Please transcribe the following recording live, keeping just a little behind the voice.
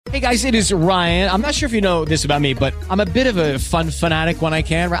Hey guys, it is Ryan. I'm not sure if you know this about me, but I'm a bit of a fun fanatic when I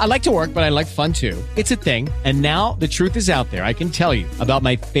can. I like to work, but I like fun too. It's a thing. And now the truth is out there. I can tell you about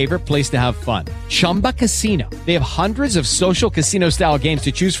my favorite place to have fun. Chumba Casino. They have hundreds of social casino style games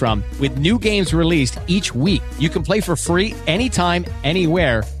to choose from with new games released each week. You can play for free anytime,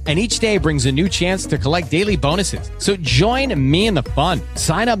 anywhere. And each day brings a new chance to collect daily bonuses. So join me in the fun.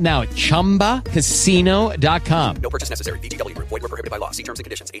 Sign up now at ChumbaCasino.com. No purchase necessary. VGW. Void where prohibited by law. See terms and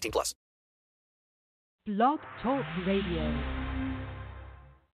conditions. 18+. Blog Talk Radio.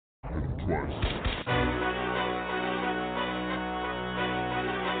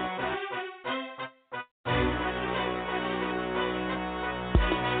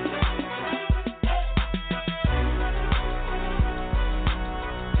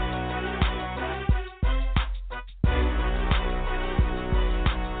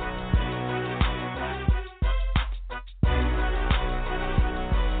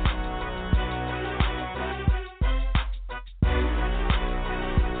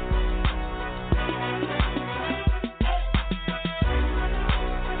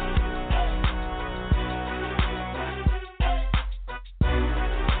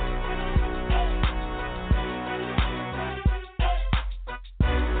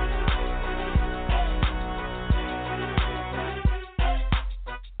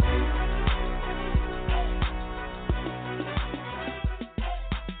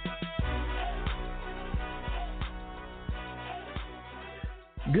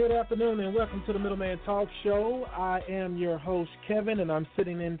 Good afternoon and welcome to the Middleman Talk Show. I am your host, Kevin, and I'm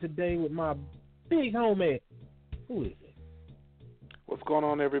sitting in today with my big homie. Who is it? What's going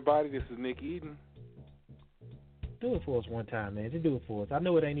on, everybody? This is Nick Eden. Do it for us one time, man. Just do it for us. I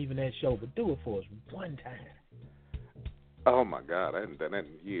know it ain't even that show, but do it for us one time. Oh, my God. I haven't done that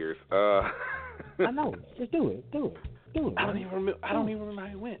in years. I know. Just do it. Do it. I don't even remember how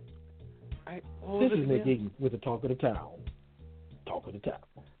it went. This is Nick Eden with the Talk of the Town. Talk of the Town.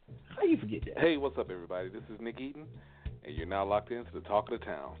 How you forget that? Hey, what's up, everybody? This is Nick Eden, and you're now locked into the Talk of the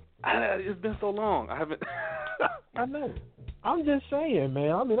Town. It's been so long. I haven't. I know. I'm just saying,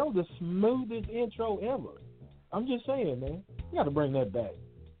 man. I mean, that was the smoothest intro ever. I'm just saying, man. We got to bring that back.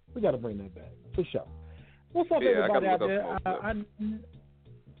 For sure. What's up, everybody out there?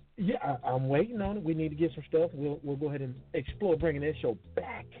 I'm waiting on it. We need to get some stuff. We'll go ahead and explore bringing that show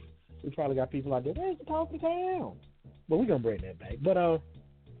back. We probably got people out there. Where's the Talk of the Town? But we're going to bring that back. But,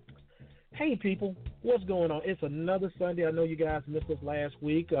 hey, people, what's going on? It's another Sunday. I know you guys missed us last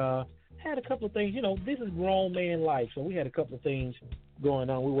week. Had a couple of things. You know, this is grown man life, so we had a couple of things going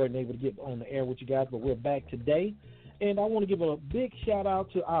on. We weren't able to get on the air with you guys, but we're back today. And I want to give a big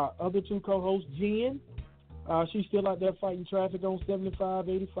shout-out to our other two co-hosts, Jen. She's still out there fighting traffic on 75,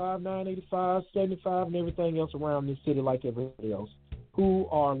 85, 985, 75, and everything else around this city like everybody else, who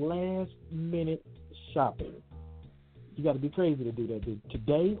are last-minute shopping. You got to be crazy to do that, dude.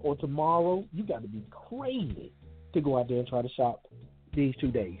 Today or tomorrow, you got to be crazy to go out there and try to shop these 2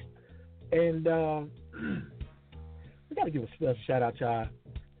 days. And we got to give a special shout-out to our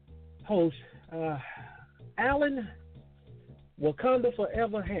host, Alan Wakanda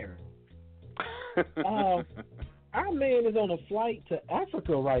Forever Harris. Our man is on a flight to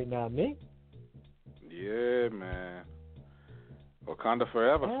Africa right now, Nick. Yeah, man. Wakanda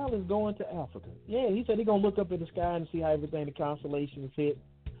Forever. Alan's going to Africa. Yeah, he said he's going to look up in the sky and see how everything, the constellations hit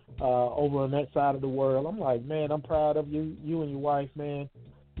over on that side of the world. I'm like, man, I'm proud of you and your wife, man.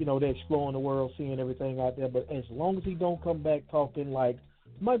 You know, they're exploring the world, seeing everything out there. But as long as he don't come back talking like,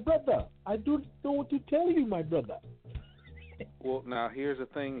 my brother, I don't know what to tell you, my brother. Well, now, here's the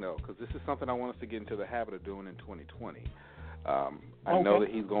thing, though, because this is something I want us to get into the habit of doing in 2020. I know that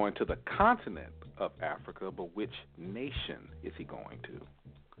he's going to the continent of Africa, but which nation is he going to?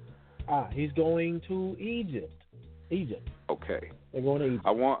 He's going to Egypt. Okay. They're going to Egypt.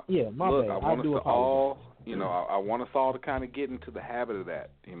 I want us all to kind of get into the habit of that.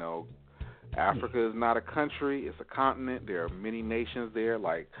 You know, Africa is not a country; it's a continent. There are many nations there.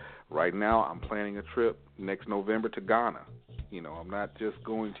 Like right now, I'm planning a trip next November to Ghana. You know, I'm not just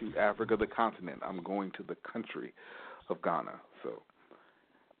going to Africa, the continent. I'm going to the country of Ghana. So,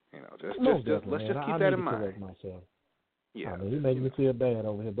 you know, let's just keep that in mind. Myself. Yeah, I mean, he made me feel bad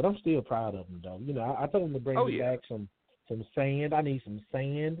over here, but I'm still proud of him, though. You know, I told him to bring me back some sand. I need some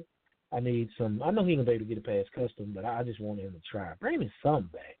sand. I need some. I know he ain't gonna be able to get it past custom, but I just want him to try. Bring me some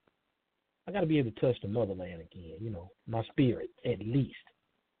back. I got to be able to touch the motherland again. You know, my spirit at least.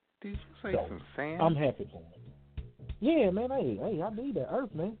 Did you say some sand? I'm happy for him. Yeah, man. Hey, I need that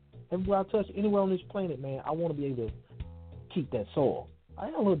earth, man. Everywhere I touch, anywhere on this planet, man, I want to be able to keep that soil.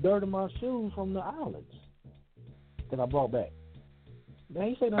 I got a little dirt in my shoes from the islands that I brought back. They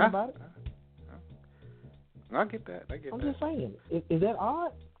ain't say nothing about it. I get that. I'm just saying. Is that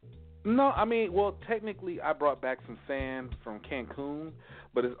odd? No, I mean, well, technically, I brought back some sand from Cancun,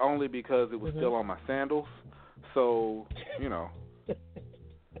 but it's only because it was still on my sandals. So, You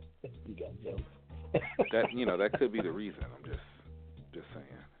got jokes. that could be the reason. I'm just saying.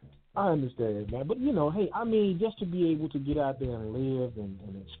 I understand, man. But, hey, I mean, just to be able to get out there and live and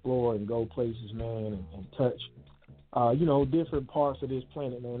explore and go places, man, and touch, different parts of this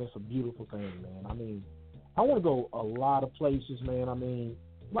planet, man, it's a beautiful thing, man. I mean, I want to go a lot of places, man. I mean,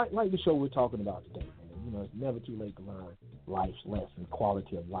 like the show we're talking about today, man. It's never too late to learn life's lessons,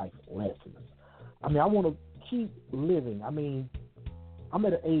 quality of life lessons. I mean, I want to keep living. I mean, I'm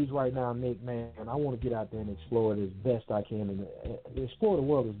at an age right now, Nick, man, and I want to get out there and explore it as best I can and explore the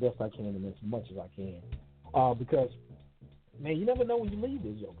world as best I can and as much as I can. Because, man, you never know when you leave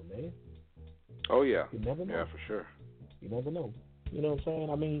this joker, man. Oh, yeah. You never know. Yeah, for sure. You never know. You know what I'm saying?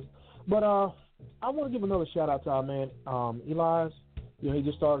 I mean, but I want to give another shout-out to our man, Elias. He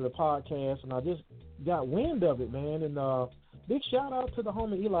just started a podcast, and I just got wind of it, man. And big shout-out to the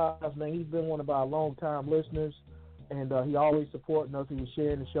homie Elias, man. He's been one of our long-time listeners. And he always supporting us. He was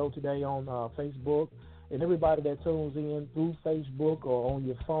sharing the show today on Facebook. And everybody that tunes in through Facebook or on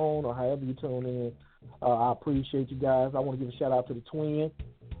your phone or however you tune in, I appreciate you guys. I want to give a shout-out to the twin,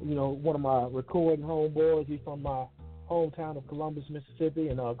 one of my recording homeboys. He's from my hometown of Columbus, Mississippi.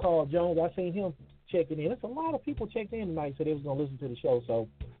 And Carl Jones, I seen him checking in. There's a lot of people checked in tonight, so they was going to listen to the show. So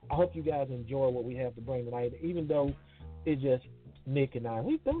I hope you guys enjoy what we have to bring tonight, even though it's just Nick and I.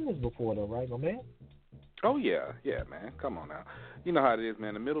 We've done this before, though, right, my man? Oh, yeah, man. Come on now. You know how it is,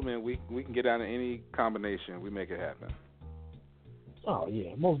 man. The middleman, we can get down to any combination. We make it happen. Oh,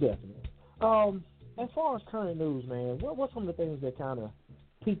 yeah, most definitely. As far as current news, man, what's some of the things that kind of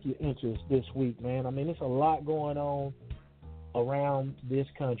pique your interest this week, man? I mean, there's a lot going on around this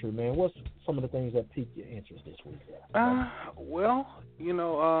country, man. What's some of the things that pique your interest this week?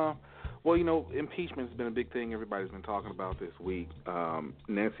 Impeachment's been a big thing everybody's been talking about this week.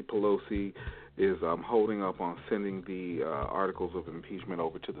 Nancy Pelosi is holding up on sending the articles of impeachment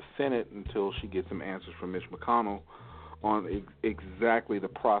over to the Senate until she gets some answers from Mitch McConnell on exactly the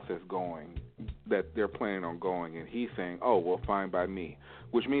process going that they're planning on going. And he's saying, oh, well, fine by me,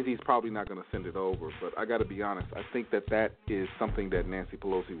 which means he's probably not going to send it over. But I got to be honest, I think that is something that Nancy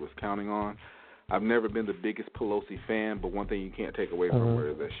Pelosi was counting on. I've never been the biggest Pelosi fan, but one thing you can't take away from her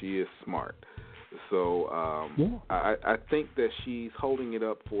is that she is smart. So I think that she's holding it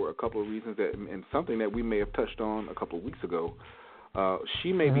up for a couple of reasons, and something that we may have touched on a couple of weeks ago.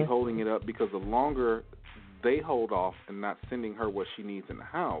 She may be holding it up because the longer they hold off and not sending her what she needs in the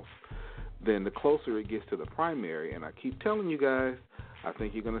House, then the closer it gets to the primary. And I keep telling you guys, I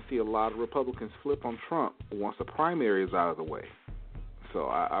think you're going to see a lot of Republicans flip on Trump once the primary is out of the way. So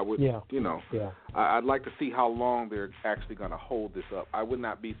I would, I'd like to see how long they're actually going to hold this up. I would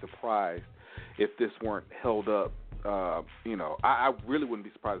not be surprised if this weren't held up. I really wouldn't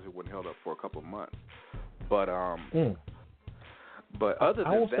be surprised if it wasn't held up for a couple of months. But but other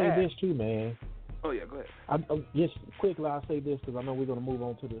than I will that, say this too, man. Oh yeah, go ahead. Just quickly, I'll say this because I know we're going to move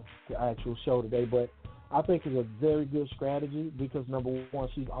on to the actual show today. But I think it's a very good strategy because number one,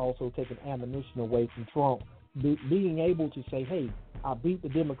 she's also taking ammunition away from Trump, being able to say, hey, I beat the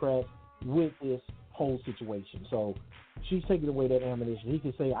Democrats with this whole situation. So she's taking away that ammunition. He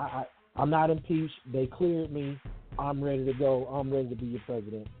can say, I'm not impeached. They cleared me. I'm ready to go. I'm ready to be your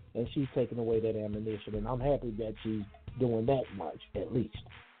president. And she's taking away that ammunition. And I'm happy that she's doing that much, at least.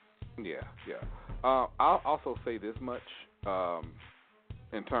 Yeah. I'll also say this much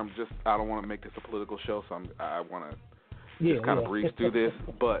in terms I don't want to make this a political show, so I want to just kind of breeze through this.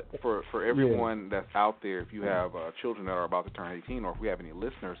 But for everyone that's out there, if you have children that are about to turn 18, or if we have any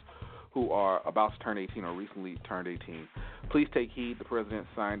listeners who are about to turn 18 or recently turned 18, please take heed. The president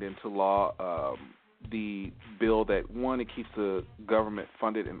signed into law the bill that, one, it keeps the government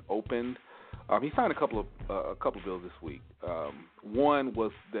funded and opened. He signed a couple bills this week. One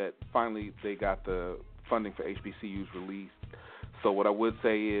was that finally they got the funding for HBCUs released. So what I would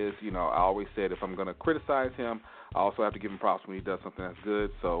say is, I always said if I'm going to criticize him, I also have to give him props when he does something that's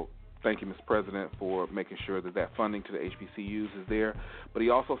good. So thank you, Mr. President, for making sure that funding to the HBCUs is there. But he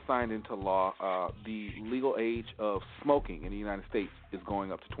also signed into law the legal age of smoking in the United States is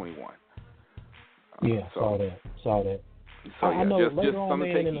going up to 21. Saw that. So I know later on,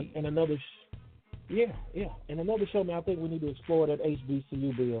 man, in another in another show, man, I think we need to explore that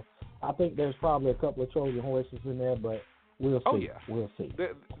HBCU bill. I think there's probably a couple of Trojan horses in there, but we'll see. Oh, yeah. We'll see.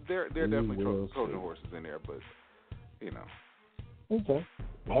 There are definitely Trojan horses in there, but, Okay.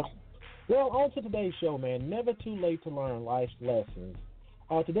 Well, on to today's show, man. Never too late to learn life's lessons.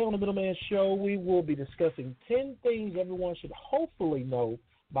 Today on the Middleman Show, we will be discussing 10 things everyone should hopefully know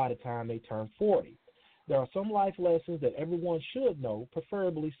by the time they turn 40. There are some life lessons that everyone should know,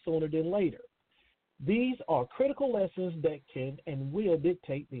 preferably sooner than later. These are critical lessons that can and will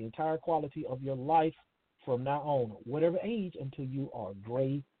dictate the entire quality of your life from now on, whatever age, until you are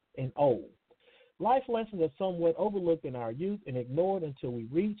gray and old. Life lessons are somewhat overlooked in our youth and ignored until we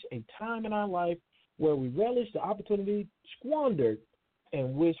reach a time in our life where we relish the opportunity squandered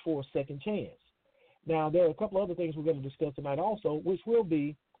and wish for a second chance. Now, there are a couple other things we're going to discuss tonight also, which will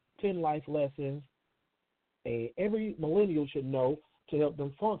be 10 life lessons every millennial should know to help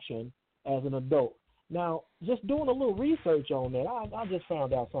them function as an adult. Now, just doing a little research on that, I just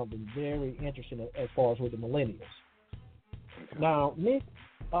found out something very interesting as far as with the millennials. Okay. Now, Nick,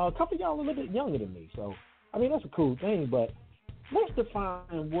 a couple of y'all are a little bit younger than me, so, I mean, that's a cool thing, but let's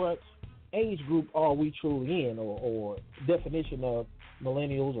define what age group are we truly in, or definition of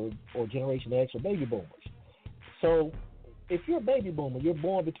millennials or Generation X or baby boomers. So if you're a baby boomer, you're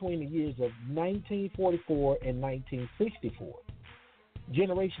born between the years of 1944 and 1964.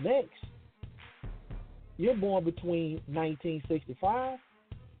 Generation X, you're born between 1965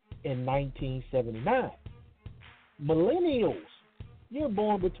 and 1979. Millennials, you're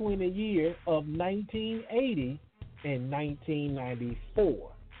born between the year of 1980 and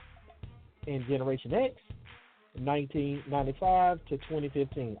 1994. And Generation X, 1995 to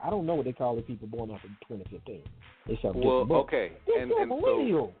 2015. I don't know what they call the people born after 2015. Well, okay. And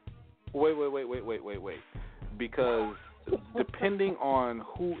millennial. So, wait. Because depending on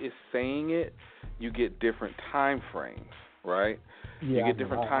who is saying it, you get different time frames, right? Yeah, you get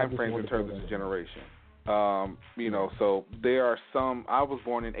different time frames in terms of the generation. So there are some. I was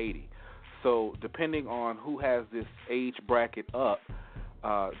born in 80. So depending on who has this age bracket up,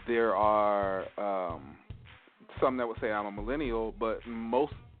 there are some that would say I'm a millennial, but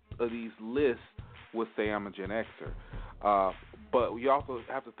most of these lists would say I'm a Gen Xer. But you also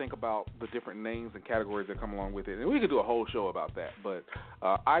have to think about the different names and categories that come along with it, and we could do a whole show about that. But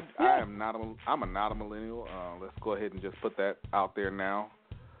I'm not a millennial. Let's go ahead and just put that out there now.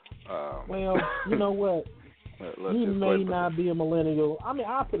 Well, you know what? You may not be a millennial. I mean,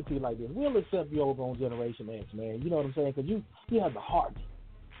 I'll put it to you like this: we'll accept you over on Generation X, man. You know what I'm saying? Because you have the heart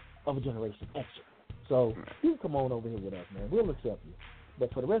of a Generation Xer. So you can come on over here with us, man. We'll accept you.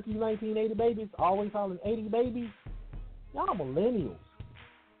 But for the rest of you 1980 babies, always calling 80 babies, y'all millennials.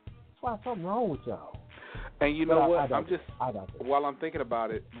 That's why something wrong with y'all. And you know what? While I'm thinking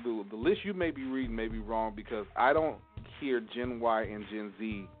about it, the list you may be reading may be wrong because I don't hear Gen Y and Gen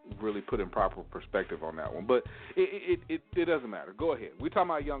Z really put in proper perspective on that one. But it doesn't matter. Go ahead. We're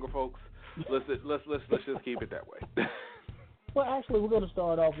talking about younger folks. Let's just keep it that way. Well, actually, we're going to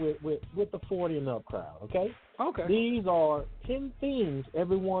start off with the 40 and up crowd, okay? Okay. These are 10 things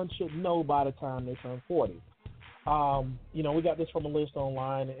everyone should know by the time they turn 40. We got this from a list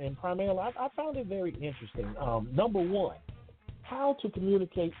online, and primarily I found it very interesting. Number one, how to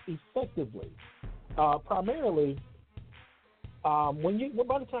communicate effectively. Primarily, by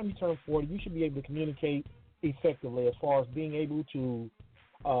the time you turn 40, you should be able to communicate effectively as far as being able to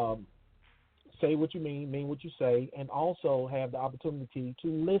say what you mean what you say, and also have the opportunity to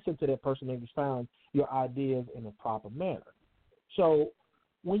listen to that person and expound your ideas in a proper manner. So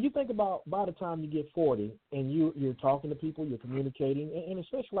when you think about by the time you get 40 and you're talking to people, you're communicating, and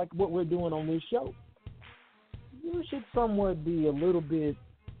especially like what we're doing on this show, you should somewhat be a little bit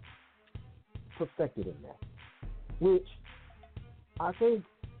perfected in that, which I think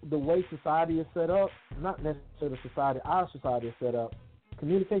the way society is set up, not necessarily our society is set up,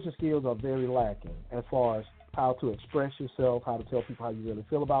 communication skills are very lacking as far as how to express yourself, how to tell people how you really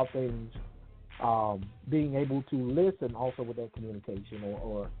feel about things, being able to listen also with that communication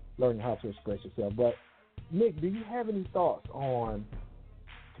or learning how to express yourself. But, Nick, do you have any thoughts on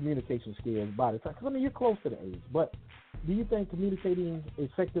communication skills by the time? Because, I mean, you're close to the age, but do you think communicating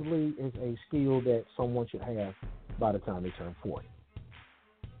effectively is a skill that someone should have by the time they turn 40?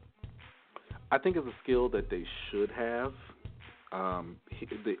 I think it's a skill that they should have.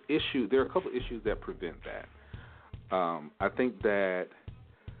 There are a couple issues that prevent that. I think that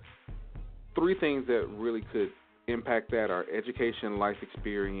three things that really could impact that are education, life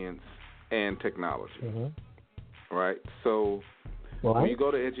experience, and technology. Mm-hmm. Right? So when you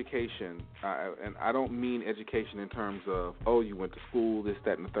go to education, and I don't mean education in terms of, you went to school, this,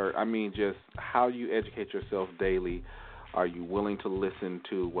 that, and the third. I mean just how you educate yourself daily. Are you willing to listen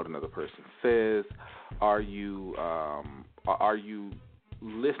to what another person says? Are you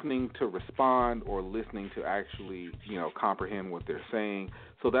listening to respond or listening to actually, comprehend what they're saying?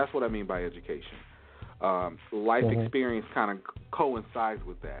 So that's what I mean by education. Life experience kind of coincides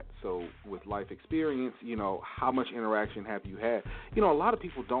with that. So with life experience, how much interaction have you had? A lot of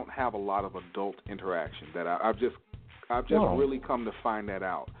people don't have a lot of adult interaction. That I've just really come to find that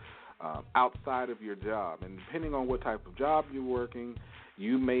out outside of your job. And depending on what type of job you're working,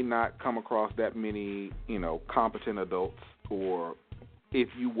 you may not come across that many, competent adults. Or if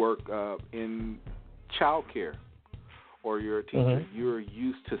you work in childcare, or you're a teacher, you're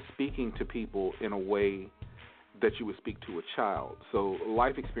used to speaking to people in a way that you would speak to a child. So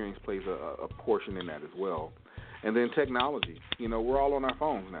life experience plays a portion in that as well. And then technology. We're all on our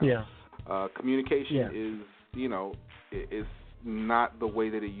phones now. Yeah. Communication is not the way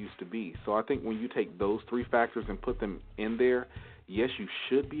that it used to be. So I think when you take those three factors and put them in there, yes, you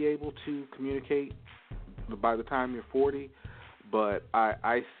should be able to communicate by the time you're 40, but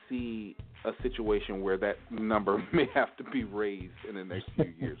I see a situation where that number may have to be raised in the next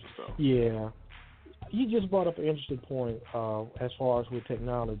few years or so. Yeah. You just brought up an interesting point as far as with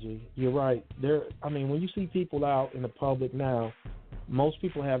technology. You're right. When you see people out in the public now, most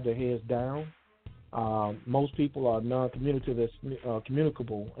people have their heads down. Most people are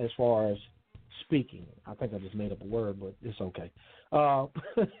communicable as far as speaking. I think I just made up a word, but it's okay.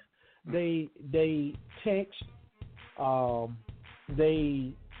 They text.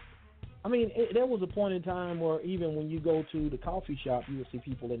 There was a point in time where even when you go to the coffee shop, you would see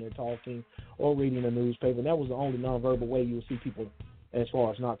people in there talking or reading a newspaper. And that was the only nonverbal way you would see people as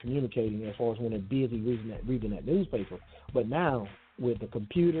far as not communicating, as far as when they're busy reading that newspaper. But now, with the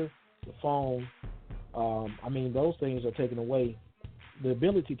computer, the phone, those things are taking away the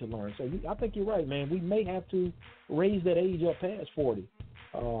ability to learn. So I think you're right, man. We may have to raise that age up past 40,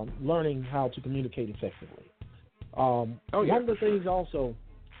 learning how to communicate effectively. One of the things also...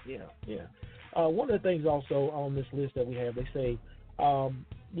 one of the things also on this list that we have, they say,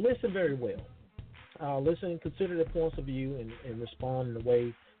 listen very well. Listen, consider their points of view and respond in a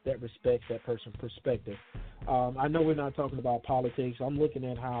way that respects that person's perspective. I know we're not talking about politics. I'm looking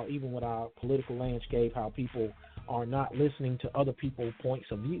at how, even with our political landscape, how people are not listening to other people's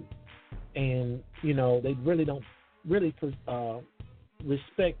points of view. And, they really don't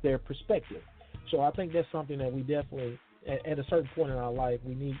respect their perspective. So I think that's something that we definitely, at a certain point in our life,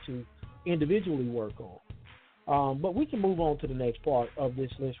 we need to individually work on. But we can move on to the next part of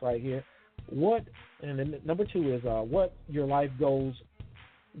this list right here. Number 2 is what your life goals'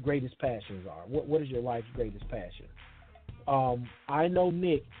 greatest passions are. What is your life's greatest passion? I know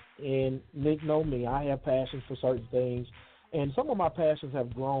Nick, and Nick know me. I have passions for certain things, and some of my passions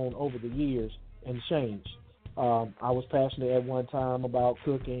have grown over the years and changed. I was passionate at one time about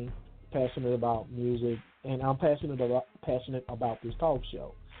cooking, passionate about music, and I'm passionate about this talk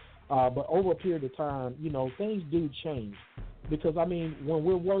show. But over a period of time, things do change. Because, when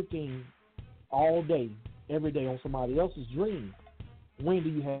we're working all day, every day on somebody else's dream, when do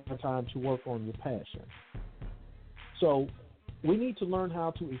you have time to work on your passion? So we need to learn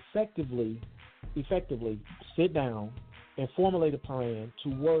how to effectively sit down and formulate a plan to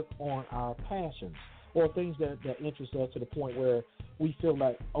work on our passions or things that interest us to the point where we feel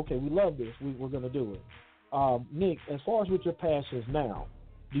like, okay, we love this, we're going to do it. Nick, as far as with your passions now,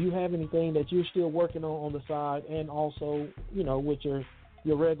 do you have anything that you're still working on the side and also, with your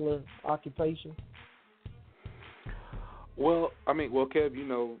regular occupation? Well, Kev,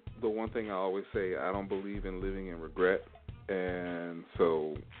 the one thing I always say, I don't believe in living in regret, and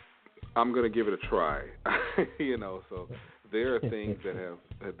so I'm going to give it a try. So there are things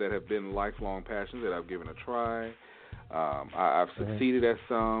that have been lifelong passions that I've given a try. I've succeeded at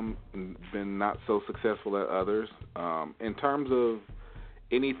some, and been not so successful at others. In terms of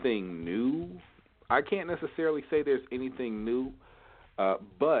anything new, I can't necessarily say there's anything new,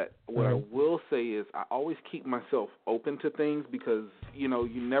 but what I will say is I always keep myself open to things because, you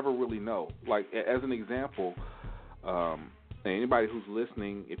never really know. Like, as an example, anybody who's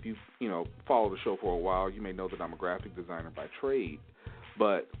listening, if you follow the show for a while, you may know that I'm a graphic designer by trade.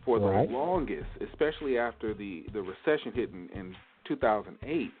 But for the longest, especially after the recession hit in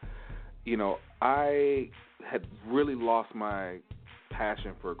 2008, I had really lost my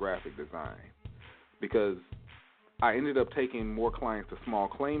passion for graphic design because I ended up taking more clients to small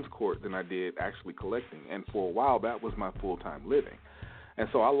claims court than I did actually collecting. And for a while, that was my full-time living. And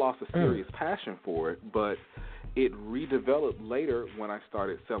so I lost a serious passion for it, but it redeveloped later when I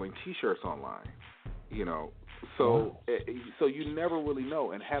started selling T-shirts online, So you never really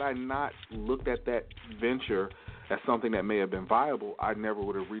know. And had I not looked at that venture as something that may have been viable, I never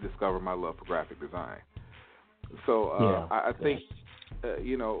would have rediscovered my love for graphic design. So I think,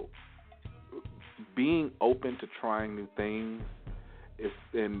 being open to trying new things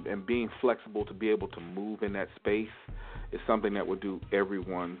and being flexible to be able to move in that space is something that would do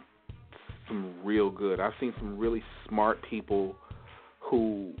everyone some real good. I've seen some really smart people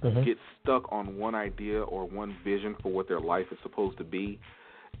who get stuck on one idea or one vision for what their life is supposed to be,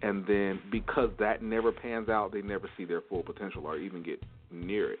 and then because that never pans out, they never see their full potential or even get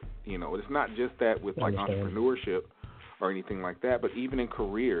near it. You know, it's not just that with like entrepreneurship or anything like that, but even in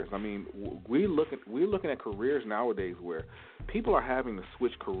careers. I mean, we're looking at careers nowadays where people are having to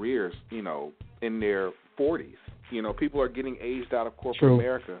switch careers, you know, in their 40s. You know, people are getting aged out of corporate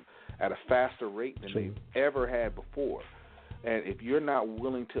America at a faster rate than they've ever had before. And if you're not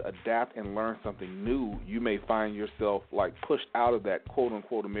willing to adapt and learn something new, you may find yourself like pushed out of that quote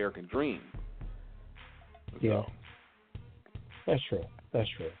unquote American dream. Yeah, that's true. That's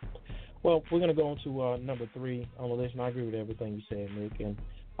true. Well, we're going to go on to number 3 on the list, and I agree with everything you said, Nick.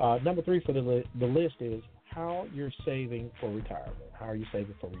 And number 3 for the list is how you're saving for retirement. How are you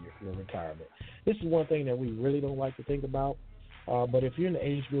saving for your retirement? This is one thing that we really don't like to think about, but if you're in the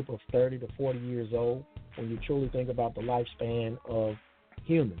age group of 30 to 40 years old, when you truly think about the lifespan of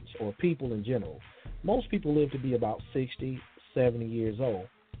humans or people in general, most people live to be about 60, 70 years old.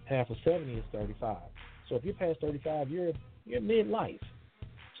 Half of 70 is 35. So if you're past 35, you're midlife.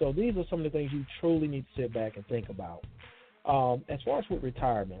 So these are some of the things you truly need to sit back and think about. As far as with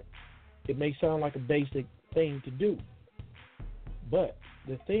retirement, it may sound like a basic thing to do, but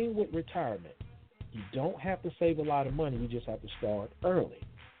the thing with retirement, you don't have to save a lot of money. You just have to start early.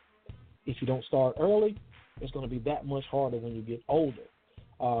 If you don't start early, it's going to be that much harder when you get older.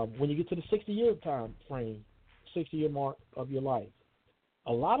 When you get to the 60-year time frame, 60-year mark of your life,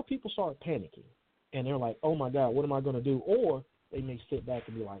 a lot of people start panicking, and they're like, oh, my God, what am I going to do? Or they may sit back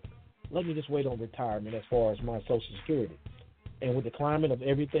and be like, let me just wait on retirement as far as my Social Security. And with the climate of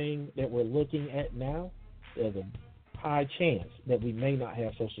everything that we're looking at now, there's a high chance that we may not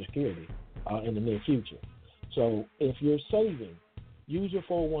have Social Security in the near future. So if you're saving, use your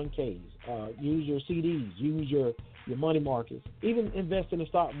 401ks, use your CDs, use your money markets, even invest in the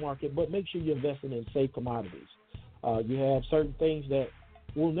stock market, but make sure you're investing in safe commodities. You have certain things that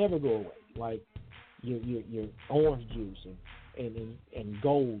will never go away, like your orange juice and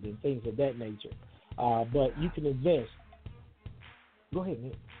gold and things of that nature. But you can invest. Go ahead,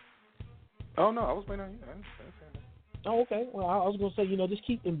 Nick. Oh, no, I was waiting on you. Oh, okay. Well, I was going to say, just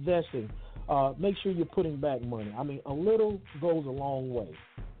keep investing. Make sure you're putting back money. I mean, a little goes a long way.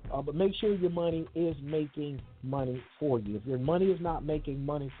 But make sure your money is making money for you. If your money is not making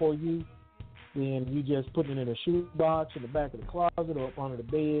money for you, then you just put it in a shoebox in the back of the closet or up under the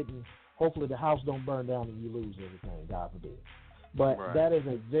bed, and hopefully the house don't burn down and you lose everything, God forbid. But that is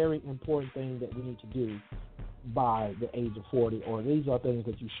a very important thing that we need to do by the age of 40, or these are things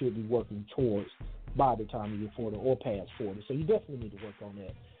that you should be working towards by the time you get 40 or past 40. So you definitely need to work on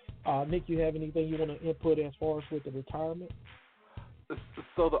that. Nick, you have anything you want to input as far as with the retirement?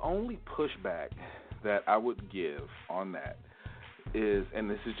 So the only pushback that I would give on that is, and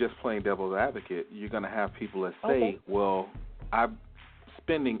this is just plain devil's advocate, you're going to have people that say, well, I'm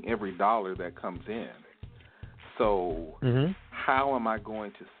spending every dollar that comes in. So how am I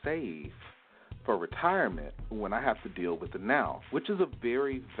going to save for retirement when I have to deal with the now? Which is a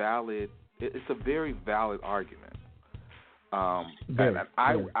very valid argument. And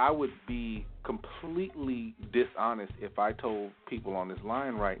I would be completely dishonest if I told people on this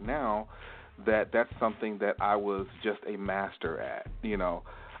line right now that that's something that I was just a master at.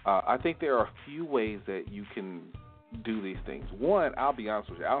 I think there are a few ways that you can do these things. One, I'll be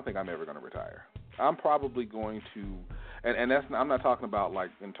honest with you, I don't think I'm ever going to retire. I'm probably going to, and that's, I'm not talking about like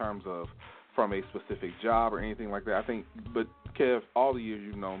in terms of from a specific job or anything like that. I think, but Kev, all the years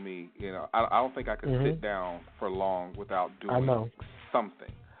you've known me, I don't think I could sit down for long without doing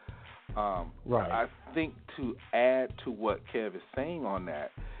something. I think to add to what Kev is saying on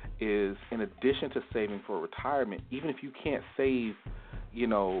that is, in addition to saving for retirement, even if you can't save,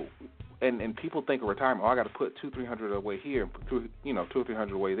 and people think of retirement, I got to put $200-300 away here and put $200 or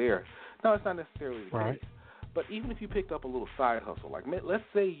 $300 away there. No, it's not necessarily the case. But even if you picked up a little side hustle, like let's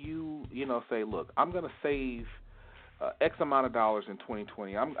say you say, look, I'm going to save X amount of dollars in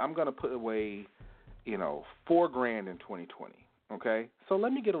 2020. I'm going to put away, $4,000 in 2020. Okay, so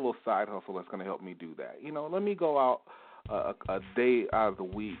let me get a little side hustle that's going to help me do that. Let me go out a day out of the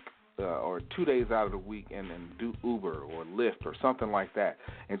week or 2 days out of the week and do Uber or Lyft or something like that,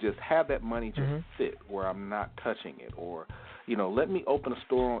 and just have that money just sit where I'm not touching it. Or let me open a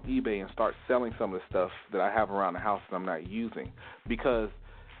store on eBay and start selling some of the stuff that I have around the house that I'm not using. Because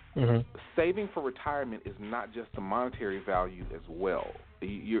saving for retirement is not just the monetary value as well.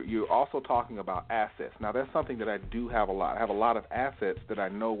 You're also talking about assets. Now, that's something that I do have a lot. I have a lot of assets that I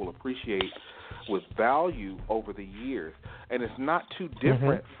know will appreciate with value over the years, and it's not too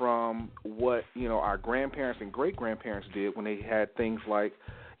different from what our grandparents and great grandparents did when they had things like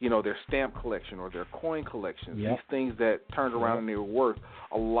their stamp collection or their coin collections. These things that turned around and they were worth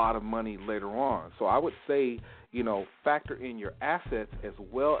a lot of money later on. So I would say factor in your assets as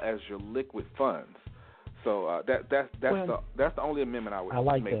well as your liquid funds. So that's the only amendment I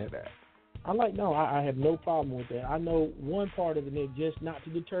would make to that. I have no problem with that. I know one part of it, Nick, just not to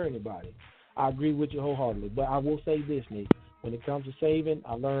deter anybody. I agree with you wholeheartedly. But I will say this, Nick, when it comes to saving,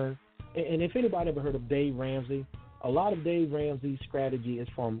 I learned, and if anybody ever heard of Dave Ramsey, a lot of Dave Ramsey's strategy is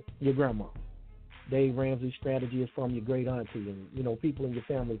from your grandma. Dave Ramsey's strategy is from your great auntie and, people in your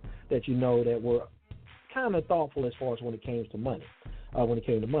family that that were kind of thoughtful as far as when it came to money.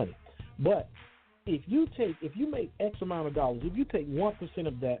 But if you make X amount of dollars, if you take 1%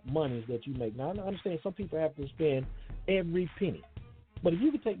 of that money that you make, now I understand some people have to spend every penny, but if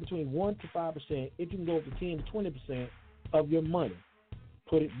you can take between 1 to 5%, if you can go up to 10 to 20% of your money,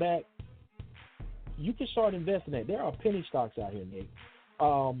 put it back, you can start investing that. There are penny stocks out here, Nick.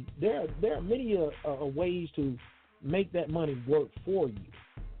 There are many ways to make that money work for you.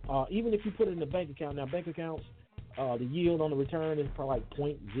 Even if you put it in a bank account. Now, bank accounts, the yield on the return is probably like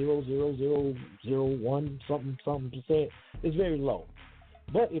 0.00001 something percent. It's very low.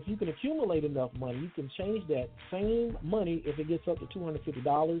 But if you can accumulate enough money, you can change that same money if it gets up to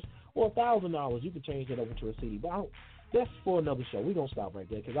 $250 or $1,000. You can change that over to a CD. But that's for another show. We're going to stop right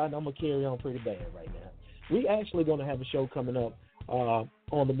there because I'm going to carry on pretty bad right now. We actually going to have a show coming up on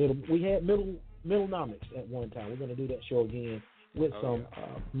the middle. We had middlenomics at one time. We're going to do that show again with some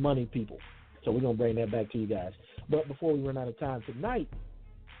money people. So we're going to bring that back to you guys. But before we run out of time, tonight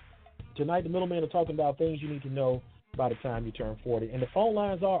the middlemen are talking about things you need to know by the time you turn 40. And the phone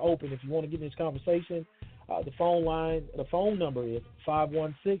lines are open if you want to get in this conversation. The phone number is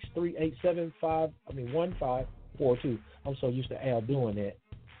 516-387-1542. I'm so used to Al doing that.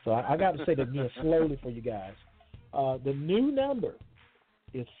 So I got to say that again slowly for you guys. The new number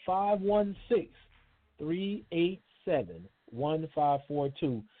is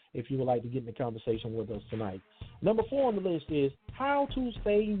 516-387-1542 if you would like to get in the conversation with us tonight. Number 4 on the list is how to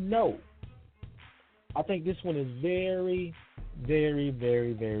say no. I think this one is very, very,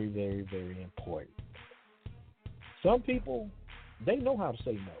 very, very, very, very important. Some people, they know how to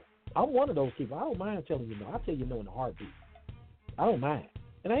say no. I'm one of those people. I don't mind telling you no. I'll tell you no in a heartbeat. I don't mind.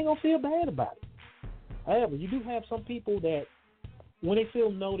 And I ain't going to feel bad about it. However, you do have some people that when they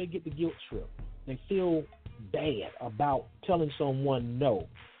feel no, they get the guilt trip. They feel bad about telling someone no.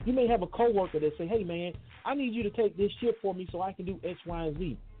 You may have a coworker that say, hey, man, I need you to take this shift for me so I can do X, Y, and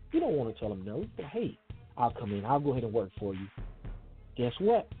Z. You don't want to tell them no. But, hey, I'll come in. I'll go ahead and work for you. Guess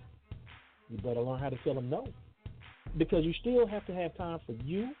what? You better learn how to tell them no. Because you still have to have time for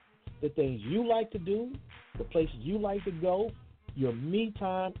you, the things you like to do, the places you like to go, your me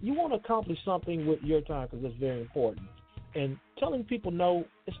time. You want to accomplish something with your time because that's very important. And telling people no,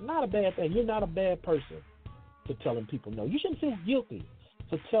 it's not a bad thing. You're not a bad person for telling people no. You shouldn't feel guilty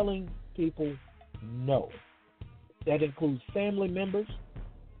for telling people no. That includes family members.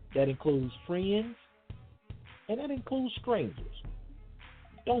 That includes friends. And that includes strangers.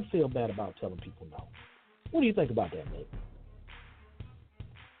 Don't feel bad about telling people no. What do you think about that, Nate?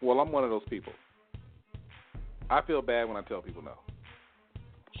 Well, I'm one of those people. I feel bad when I tell people no.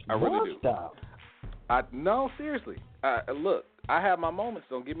 I really do. Stop. No, seriously. Look, I have my moments.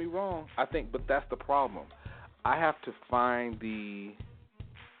 Don't get me wrong. But that's the problem. I have to find the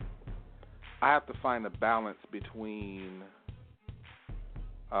balance between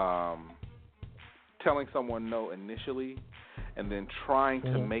telling someone no initially and then trying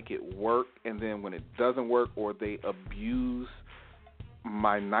to make it work, and then when it doesn't work or they abuse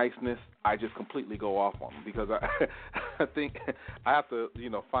my niceness, I just completely go off on them because I think I have to,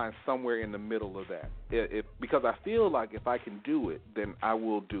 find somewhere in the middle of that. Because I feel like if I can do it, then I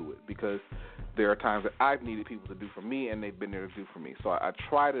will do it because there are times that I've needed people to do for me and they've been there to do for me. So I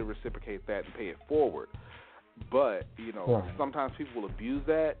try to reciprocate that and pay it forward. But, sometimes people will abuse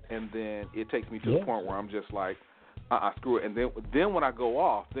that, and then it takes me to the point where I'm just like, screw it. And then when I go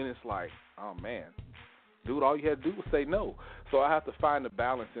off, then it's like, oh, man, dude, all you had to do was say no. So I have to find the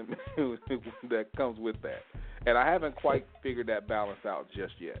balance that comes with that. And I haven't quite figured that balance out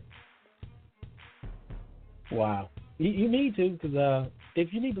just yet. Wow. You need to, because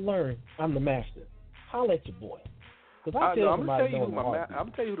if you need to learn, I'm the master. Holler at your boy. I'm going to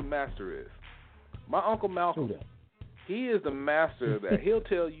tell you who the master is. My Uncle Malcolm. He is the master of that. He'll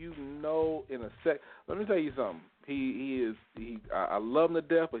tell you no in a sec. Let me tell you something. I love him to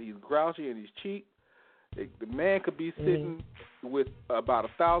death, but he's grouchy and he's cheap. The man could be sitting with about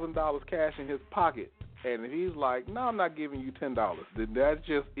 $1,000 cash in his pocket, and if he's like, "No, I'm not giving you $10," then that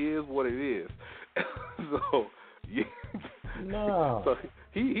just is what it is. So, yeah. No. So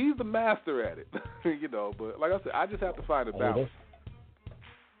he's the master at it, But like I said, I just have to find a balance.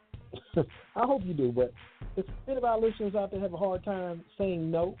 I hope you do, but if any of our listeners out there have a hard time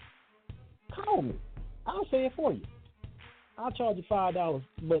saying no, call me. I'll say it for you. I'll charge you $5,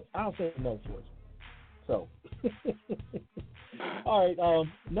 but I'll say no for you. So, all right,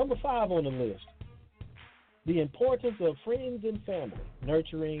 number 5 on the list, the importance of friends and family,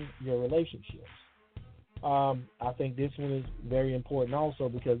 nurturing your relationships. I think this one is very important also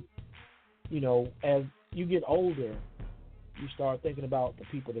because, as you get older, you start thinking about the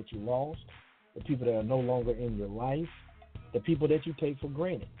people that you lost, the people that are no longer in your life, the people that you take for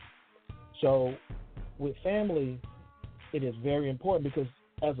granted. So with family, it is very important because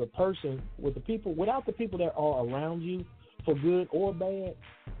as a person, without the people that are around you, for good or bad,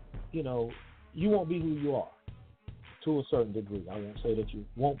 you won't be who you are to a certain degree. I won't say that you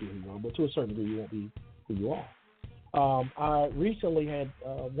won't be who you are, but to a certain degree, you won't be who you are. I recently had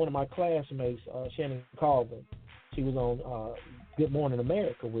one of my classmates, Shannon Carlin. She was on Good Morning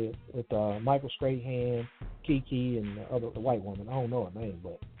America with Michael Strahan, Kiki, and the white woman. I don't know her name,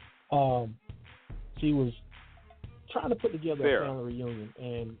 but she was trying to put together a family reunion.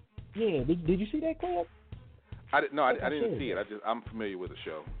 And yeah, did you see that clip? I didn't see it. I'm familiar with the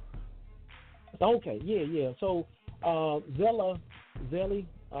show. Okay, yeah. So Zelly,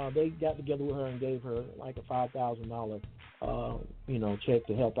 they got together with her and gave her like a $5,000 check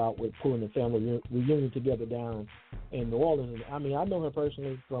to help out with pulling the family reunion together down in New Orleans. I mean, I know her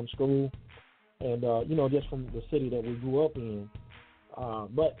personally from school and, just from the city that we grew up in.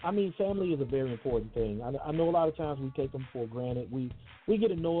 But, I mean, family is a very important thing. I know a lot of times we take them for granted. We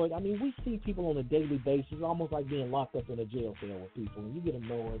get annoyed. I mean, we see people on a daily basis, almost like being locked up in a jail cell with people. And you get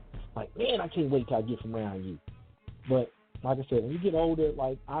annoyed, like, man, I can't wait till I get from around you. But, like I said, when you get older,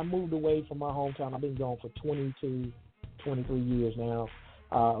 like, I moved away from my hometown. I've been gone for 22, 23 years now.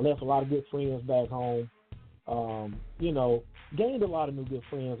 Left a lot of good friends back home. Gained a lot of new good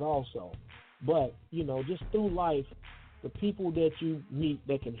friends also. But, just through life, the people that you meet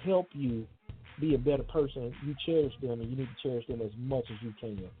that can help you be a better person, you cherish them, and you need to cherish them as much as you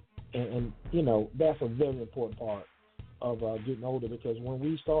can. And that's a very important part of getting older, because when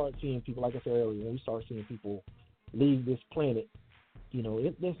we start seeing people, like I said earlier, when we start seeing people leave this planet,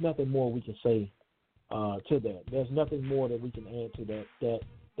 there's nothing more we can say to that. There's nothing more that we can add to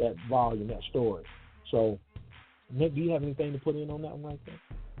that volume, that story. So, Nick, do you have anything to put in on that one like that?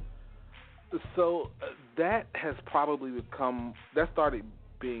 So that has probably started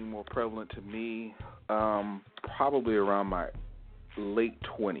being more prevalent to me probably around my late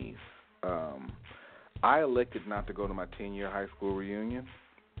 20s. I elected not to go to my 10-year high school reunion,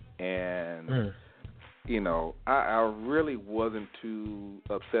 and I really wasn't too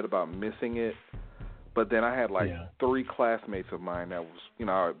upset about missing it. But then I had 3 classmates of mine that was,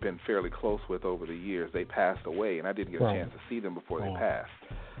 I've been fairly close with over the years. They passed away, and I didn't get a chance to see them before they passed.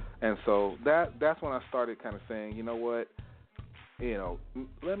 And so that's when I started kind of saying, you know what,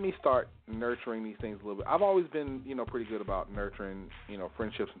 let me start nurturing these things a little bit. I've always been, pretty good about nurturing,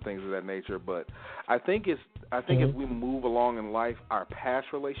 friendships and things of that nature. But I think as we move along in life, our past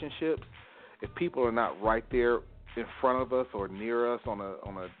relationships, if people are not right there in front of us or near us on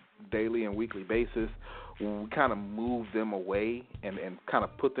a daily and weekly basis, we kind of move them away and kind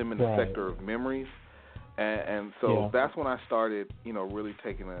of put them in the sector of memories. And so that's when I started, really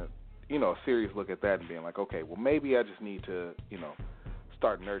taking a serious look at that and being like, okay, well, maybe I just need to,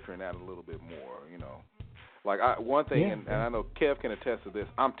 start nurturing that a little bit more, Like, one thing, and I know Kev can attest to this,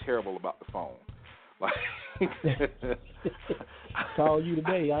 I'm terrible about the phone. Like, call you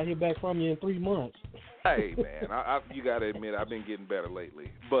today. I'll hear back from you in 3 months. Hey, man, you got to admit, I've been getting better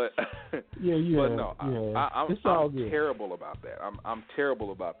lately. But I'm terrible about that. I'm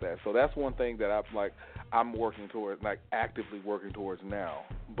terrible about that. So that's one thing that I'm working towards, actively working towards now.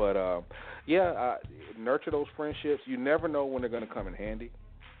 But, nurture those friendships. You never know when they're going to come in handy,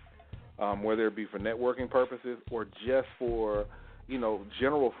 whether it be for networking purposes or just for,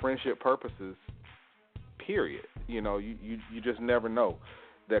 general friendship purposes, period. You just never know.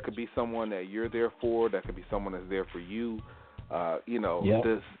 That could be someone that you're there for. That could be someone that's there for you.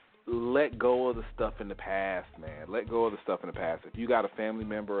 Just let go of the stuff in the past, man. Let go of the stuff in the past. If you got a family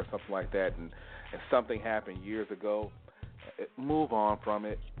member or something like that and something happened years ago, move on from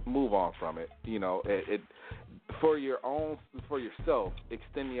it. Move on from it. for yourself,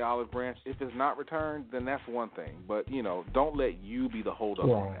 extend the olive branch. If it's not returned, then that's one thing. But don't let you be the hold up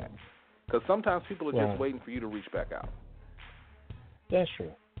on that, because sometimes people are just waiting for you to reach back out. That's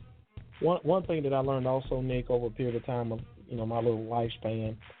true. One thing that I learned also, Nick, over a period of time of my little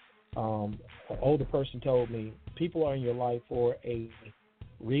lifespan, an older person told me people are in your life for a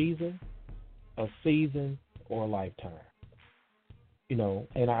reason, a season, or a lifetime.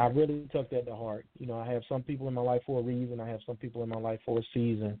 And I really took that to heart. I have some people in my life for a reason. I have some people in my life for a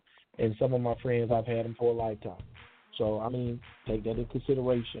season. And some of my friends, I've had them for a lifetime. So, take that into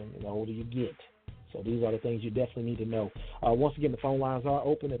consideration the older you get. So these are the things you definitely need to know. Once again, the phone lines are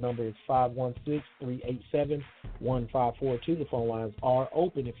open. The number is 516-387-1542. The phone lines are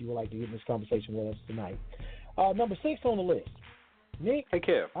open if you would like to get in this conversation with us tonight. Number 6 on the list. Nick, hey,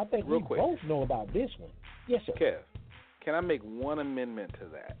 Kev, I think real we quick. both know about this one. Yes, sir. Kev, can I make one amendment to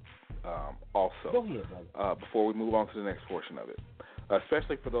that also? Go ahead, brother. Before we move on to the next portion of it,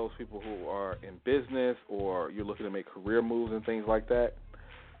 especially for those people who are in business or you're looking to make career moves and things like that,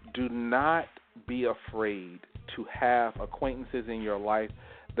 do not be afraid to have acquaintances in your life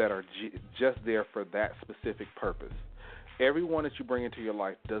that are just there for that specific purpose. Everyone that you bring into your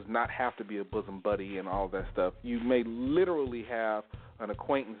life does not have to be a bosom buddy and all that stuff. You may literally have an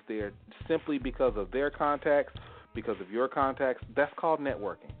acquaintance there simply because of their contacts, because of your contacts. That's called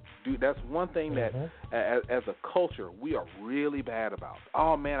networking. Dude, that's one thing that as a culture we are really bad about.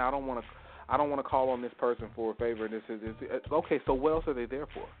 Oh man, I don't want to call on this person for a favor. And this is okay. So what else are they there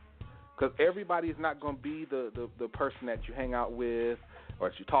for? Because everybody is not going to be the person that you hang out with, or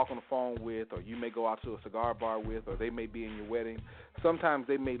that you talk on the phone with, or you may go out to a cigar bar with, or they may be in your wedding. Sometimes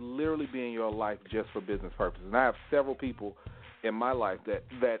they may literally be in your life just for business purposes. And I have several people in my life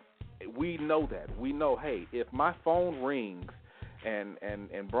that we know that. We know, hey, if my phone rings and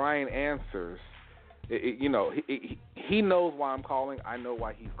Brian answers, he knows why I'm calling. I know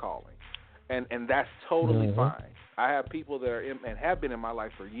why he's calling. And that's totally fine. I have people that are in and have been in my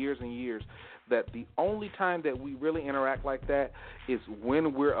life for years and years that the only time that we really interact like that is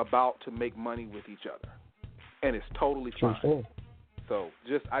when we're about to make money with each other. And it's totally fine. True. So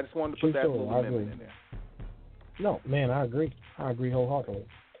I just wanted to put that little amendment in there. No, man, I agree. I agree wholeheartedly.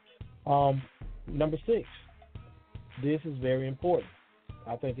 Number 6. This is very important.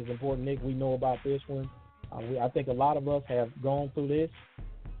 I think it's important, Nick. We know about this one. I think a lot of us have gone through this.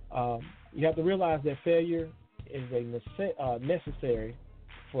 You have to realize that failure is necessary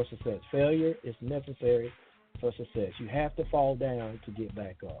for success. Failure is necessary for success. You have to fall down to get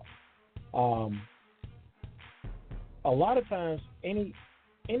back up. A lot of times,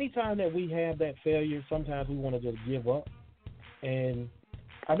 anytime that we have that failure, sometimes we want to just give up. And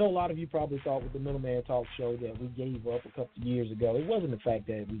I know a lot of you probably thought with the Middleman Talk show that we gave up a couple of years ago. It wasn't the fact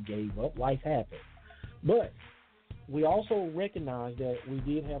that we gave up. Life happened. But we also recognize that we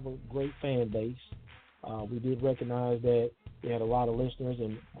did have a great fan base. We did recognize that we had a lot of listeners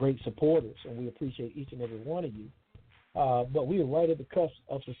and great supporters, and we appreciate each and every one of you. But we were right at the cusp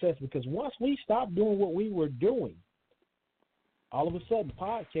of success because once we stopped doing what we were doing, all of a sudden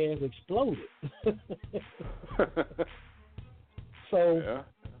podcasts exploded. So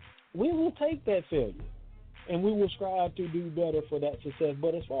we will take that failure, and we will strive to do better for that success.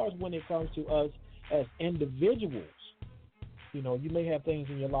 But as far as when it comes to us as individuals, you may have things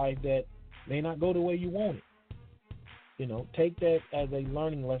in your life that may not go the way you want it. Take that as a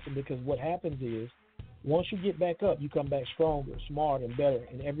learning lesson, because what happens is once you get back up, you come back stronger, smarter, and better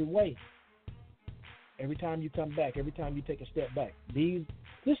in every way. Every time you come back, every time you take a step back, this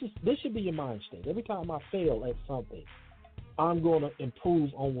should be your mind state. Every time I fail at something, I'm going to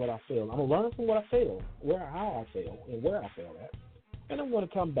improve on what I failed. I'm going to learn from what I failed, how I failed, and where I failed at, and I'm going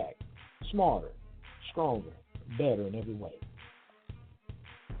to come back smarter, stronger, better in every way.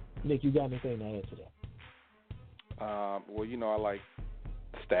 Nick, you got anything to add to that? Well, I like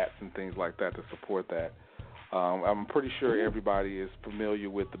stats and things like that to support that. I'm pretty sure everybody is familiar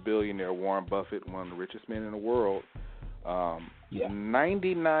with the billionaire Warren Buffett, one of the richest men in the world.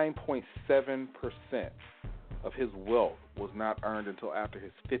 99.7% of his wealth was not earned until after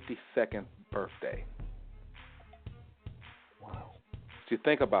his 52nd birthday. Wow. So you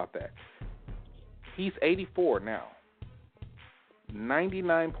think about that. He's 84 now.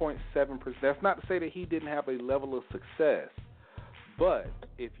 99.7%. That's not to say that he didn't have a level of success, but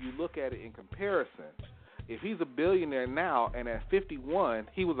if you look at it in comparison, if he's a billionaire now and at 51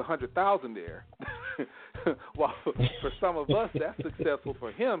 he was 100,000 there, While for some of us that's successful.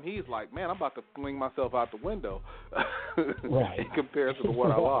 For him, he's like, man, I'm about to fling myself out the window right. in comparison to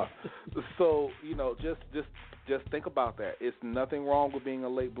what I lost. So, just think about that. It's nothing wrong with being a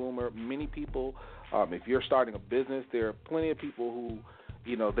late bloomer. Many people, if you're starting a business, there are plenty of people who,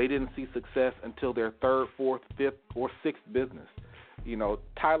 they didn't see success until their third, fourth, fifth, or sixth business.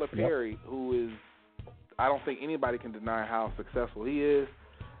 Tyler Perry, who is, I don't think anybody can deny how successful he is.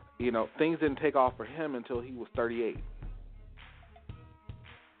 Things didn't take off for him until he was 38.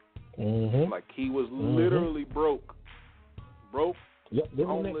 Mm-hmm. Like, he was literally broke, living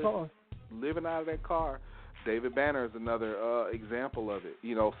homeless, in that car. living out of that car. David Banner is another example of it.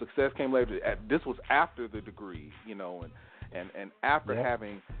 Success came later. This was after the degree, and after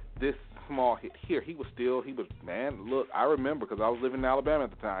having this small hit here, man, look, I remember because I was living in Alabama at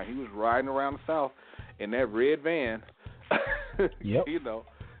the time. He was riding around the South in that red van,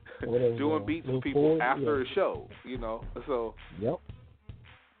 doing beats for people after a show, so. Yep.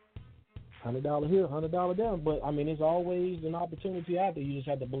 $100 here, $100 down. But, it's always an opportunity out there. You just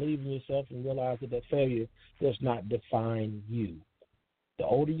have to believe in yourself and realize that failure does not define you. The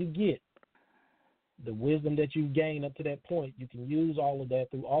older you get, the wisdom that you gain up to that point, you can use all of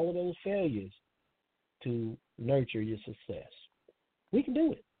that through all of those failures to nurture your success. We can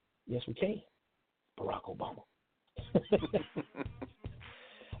do it. Yes, we can. Barack Obama.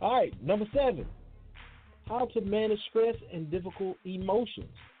 All right, number 7, how to manage stress and difficult emotions.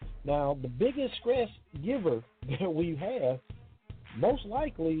 Now, the biggest stress giver that we have, most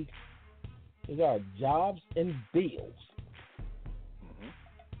likely, is our jobs and bills. Mm-hmm.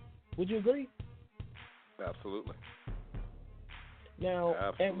 Would you agree? Absolutely.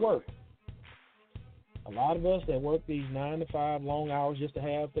 Now, at work, a lot of us that work these 9 to 5 long hours just to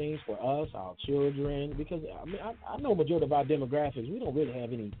have things for us, our children, because I know majority of our demographics, we don't really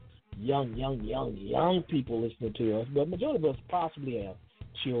have any young people listening to us, but majority of us possibly have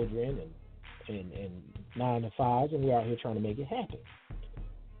children and 9 to 5s, and we're out here trying to make it happen.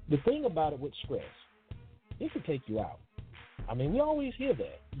 The thing about it with stress, it can take you out. We always hear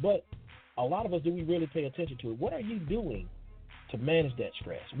that, but a lot of us, do we really pay attention to it? What are you doing to manage that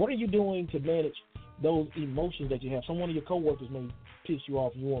stress? What are you doing to manage those emotions that you have? Some one of your coworkers may piss you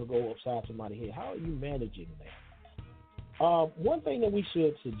off and you want to go upside somebody's head. How are you managing that? One thing that we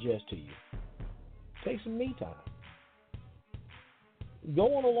should suggest to you, take some me time.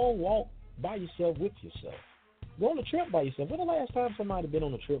 Go on a long walk by yourself with yourself. Go on a trip by yourself. When the last time somebody been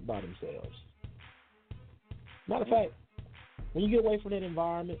on a trip by themselves? Matter of fact, when you get away from that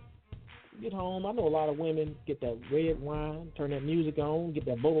environment, get home. I know a lot of women get that red wine, turn that music on, get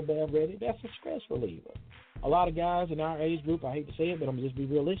that bubble bath ready. That's a stress reliever. A lot of guys in our age group, I hate to say it, but I'm going to just be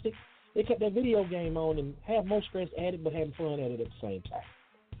realistic, they cut that video game on and have more stress at it but having fun at it at the same time.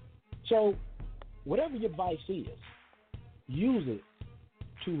 So whatever your vice is, use it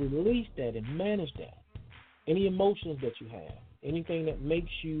to release that and manage that. Any emotions that you have, anything that makes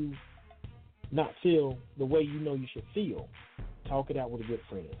you not feel the way you know you should feel, talk it out with a good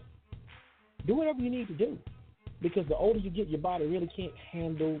friend. Do whatever you need to do, because the older you get, your body really can't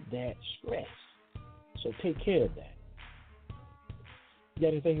handle that stress. So take care of that. You got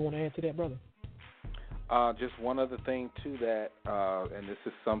anything you want to add to that, brother? Just one other thing to that, and this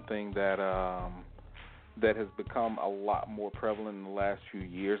is something that that has become a lot more prevalent in the last few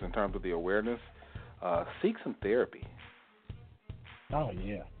years in terms of the awareness. Seek some therapy. Oh,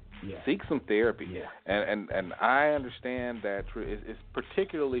 yeah. Seek some therapy. Yeah. And I understand that it's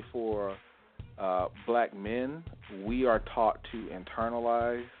particularly for black men. We are taught to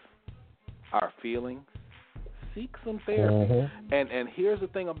internalize our feelings. Seek some therapy. Mm-hmm. And here's the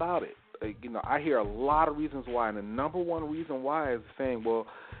thing about it. I hear a lot of reasons why, and the number one reason why is saying, well,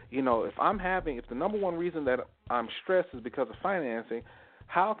 if the number one reason that I'm stressed is because of financing,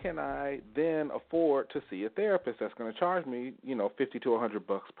 how can I then afford to see a therapist that's going to charge me, $50 to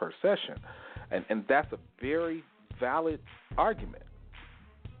 $100 per session? And that's a very valid argument.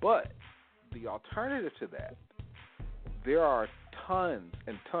 But the alternative to that, there are tons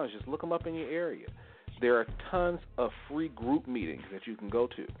and tons. Just look them up in your area. There are tons of free group meetings that you can go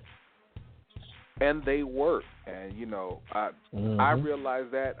to. And they work. And, I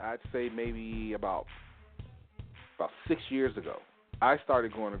realized that, I'd say maybe about 6 years ago. I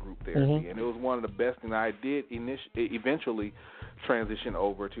started going to group therapy, and it was one of the best things. I did eventually transition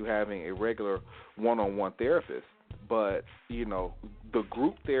over to having a regular one-on-one therapist. But, the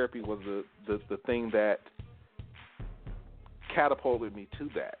group therapy was the thing that catapulted me to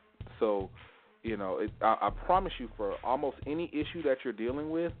that. So, I promise you, for almost any issue that you're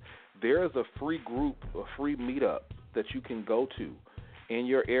dealing with, there is a free group, a free meetup that you can go to. in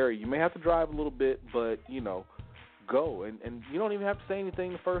your area. You may have to drive a little bit, but, go. And you don't even have to say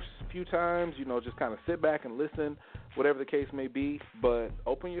anything the first few times. Just kind of sit back and listen, whatever the case may be. But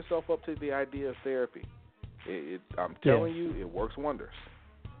open yourself up to the idea of therapy. I'm telling you, it works wonders.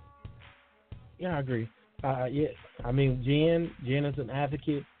 Yeah, I agree. Yeah, I mean, Jen is an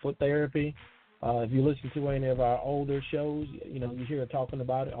advocate for therapy. If you listen to any of our older shows, you hear her talking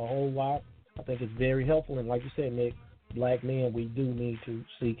about it a whole lot. I think it's very helpful. And like you said, Nick, black men, we do need to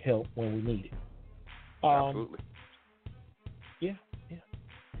seek help when we need it. Absolutely. Yeah.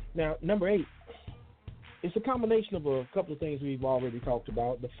 Now, number 8, it's a combination of a couple of things we've already talked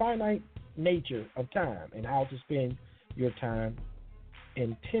about. The finite nature of time and how to spend your time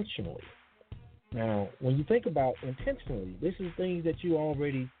intentionally. Now, when you think about intentionally, this is things that you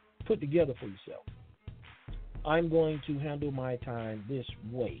already put together for yourself. I'm going to handle my time this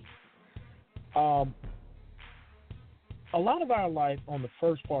way. A lot of our life, on the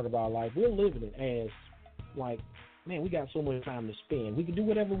first part of our life, we're living it as like, man, we got so much time to spend. We can do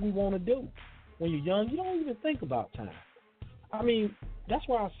whatever we want to do. When you're young, you don't even think about time. I mean, that's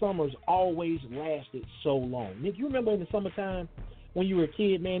why our summers always lasted so long. Nick, you remember in the summertime when you were a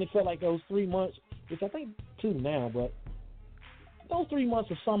kid, man, it felt like those 3 months, which I think 2 now, but those 3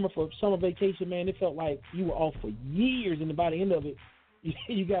 months of summer for summer vacation, man, it felt like you were off for years, and by the end of it,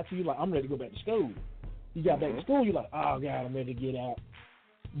 you got to, you're like, I'm ready to go back to school. You got back to school, you're like, oh, God, I'm ready to get out.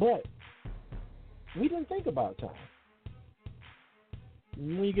 But we didn't think about time.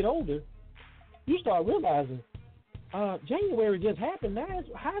 When you get older, you start realizing January just happened. Now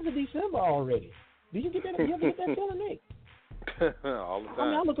how's it December already? Do you get that? You ever get that feeling, Nick? All the time. I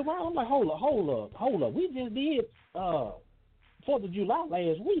mean, I look around. I'm like, hold up. We just did 4th of July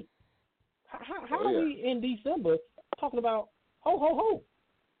last week. How are we in December talking about ho ho ho?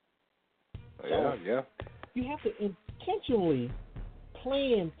 Yeah. You have to intentionally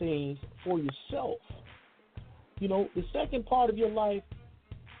plan things for yourself. The second part of your life,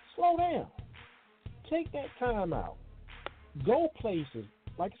 slow down. Take that time out. Go places.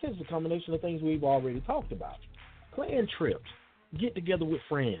 Like I said, it's a combination of things we've already talked about. Plan trips. Get together with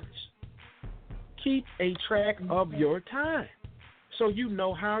friends. Keep a track of your time so you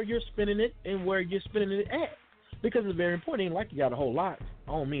know how you're spending it and where you're spending it at. Because it's very important. It ain't like you got a whole lot.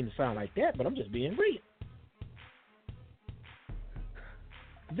 I don't mean to sound like that, but I'm just being real.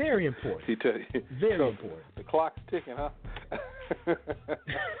 Very important. Very important. The clock's ticking, huh?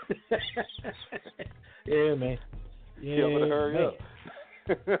 Yeah, man. Yeah, you better hurry up.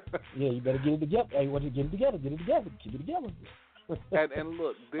 Yeah, you better get it together. Hey, get it together. Keep it together. And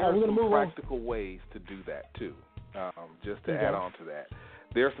look, there are some practical ways to do that, too. Just to add on to that.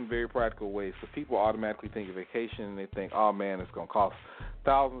 There are some very practical ways. So people automatically think of vacation and they think, oh, man, it's going to cost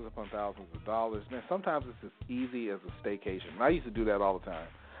thousands upon thousands of dollars. Man, sometimes it's as easy as a staycation. And I used to do that all the time.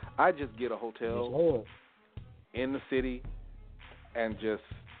 I just get a hotel in the city and just,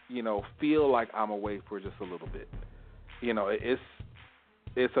 feel like I'm away for just a little bit.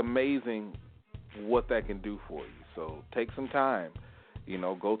 It's amazing what that can do for you. So take some time,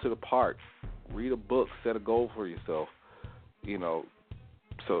 go to the park, read a book, set a goal for yourself,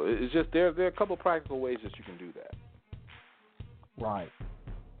 So it's just there are a couple of practical ways that you can do that. Right.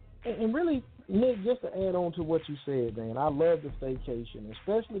 And really, Nick, just to add on to what you said, man, I love the staycation.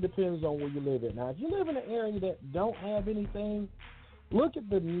 Especially depends on where you live at. Now, if you live in an area that don't have anything, look at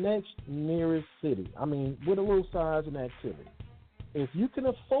the next nearest city. I mean, with a little size and activity. If you can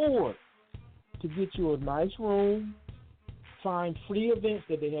afford to get you a nice room, find free events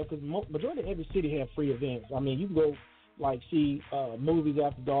that they have, because majority of every city have free events. I mean, you can go, see movies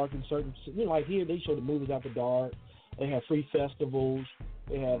after dark in certain, like here, they show the movies after dark. They have free festivals.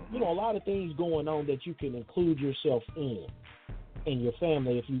 They have, a lot of things going on that you can include yourself in and your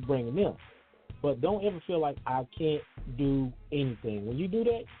family if you bring them. But don't ever feel like I can't do anything. When you do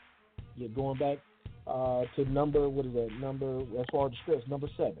that, you're going back to number, as far as stress, number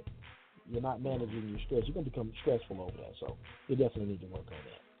 7. You're not managing your stress. You're going to become stressful over that. So you definitely need to work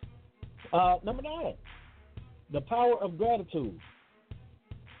on that. Number 9, the power of gratitude.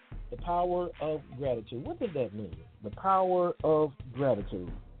 The power of gratitude. What does that mean? The power of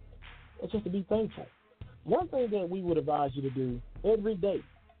gratitude. It's just to be thankful. One thing that we would advise you to do every day,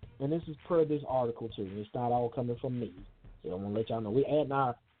 and this is per this article too, it's not all coming from me, so I want to let y'all know we're adding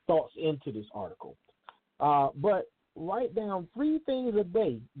our thoughts into this article. But write down 3 things a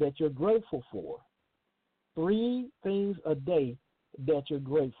day that you're grateful for. 3 things a day that you're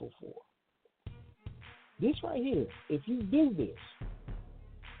grateful for. This right here, if you do this,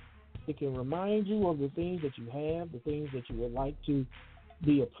 it can remind you of the things that you have, the things that you would like to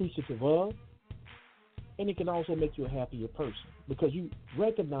be appreciative of, and it can also make you a happier person because you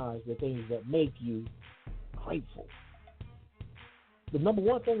recognize the things that make you grateful. The number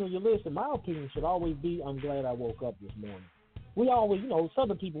one thing on your list, in my opinion, should always be, I'm glad I woke up this morning. We always,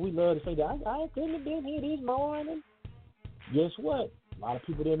 Southern people, we love to say that, I couldn't have been here this morning. Guess what? A lot of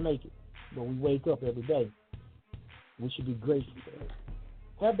people didn't make it, but we wake up every day. We should be grateful for that.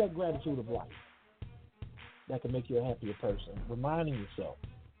 Have that gratitude of life that can make you a happier person, reminding yourself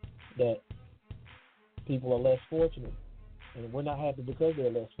that people are less fortunate, and we're not happy because they're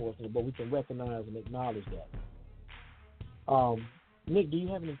less fortunate, but we can recognize and acknowledge that. Nick, do you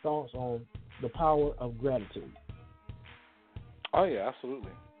have any thoughts on the power of gratitude? Oh, yeah,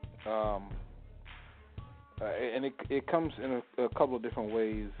 absolutely. And it comes in a couple of different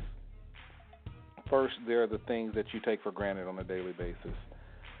ways. First, there are the things that you take for granted on a daily basis.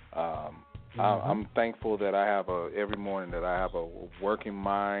 I'm thankful that I have every morning that I have a working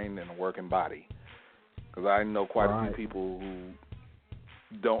mind and a working body, because I know quite a few people who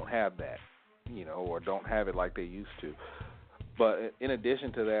don't have that, or don't have it like they used to. But in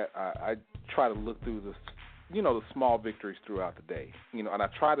addition to that, I try to look through the small victories throughout the day, and I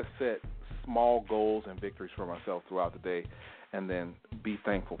try to set small goals and victories for myself throughout the day, and then be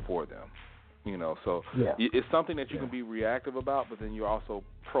thankful for them. It's something that you can be reactive about, but then you're also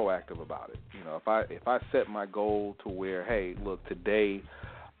proactive about it. If I set my goal to where, hey, look, today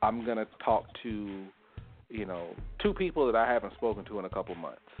I'm gonna talk to, 2 people that I haven't spoken to in a couple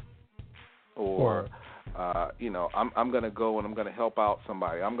months, or I'm gonna go and I'm gonna help out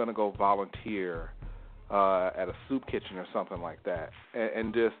somebody. I'm gonna go volunteer at a soup kitchen or something like that,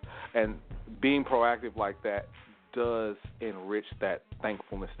 and being proactive like that does enrich that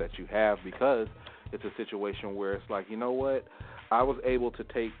thankfulness that you have, because it's a situation where it's like, you know what, I was able to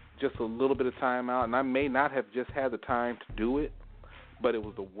take just a little bit of time out, and I may not have just had the time to do it, but it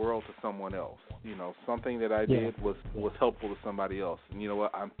was the world to someone else. Something that I did was helpful to somebody else. And you know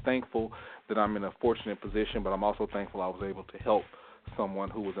what, I'm thankful that I'm in a fortunate position, but I'm also thankful I was able to help someone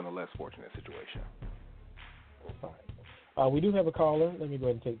who was in a less fortunate situation. All right. We do have a caller. Let me go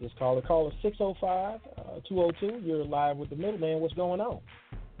ahead and take this caller. Caller 605-202. You're live with the middleman. What's going on?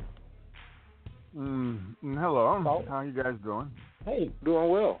 Hello. Caller. How you guys doing? Hey. Doing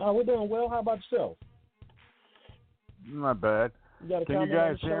well. We're doing well. How about yourself? Not bad. Can you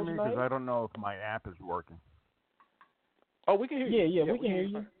guys hear me? Because I don't know if my app is working. Oh, we can hear you. Yeah, we can hear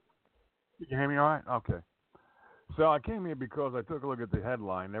you. You can hear me all right? Okay. So I came here because I took a look at the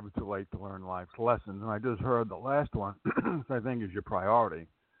headline, Never Too Late to Learn Life's Lessons, and I just heard the last one, which I think is your priority,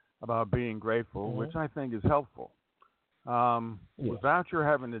 about being grateful, which I think is helpful. Without your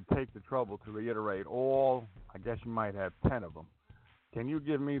having to take the trouble to reiterate all, I guess you might have 10 of them, can you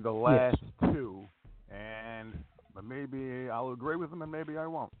give me the last 2, and maybe I'll agree with them and maybe I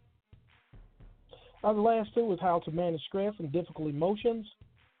won't. The last 2 is how to manage stress and difficult emotions,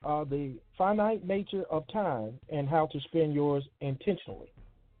 the finite nature of time, and how to spend yours intentionally.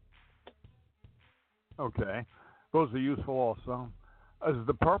 Okay. Those are useful also. Is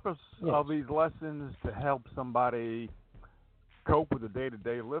the purpose of these lessons to help somebody cope with the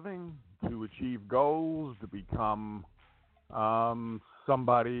day-to-day living, to achieve goals, to become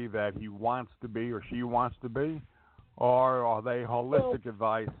somebody that he wants to be or she wants to be? Or are they holistic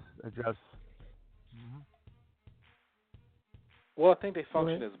advice? Well, I think they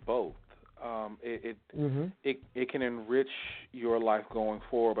function as both. It can enrich your life going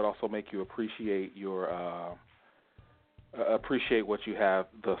forward, but also make you appreciate appreciate what you have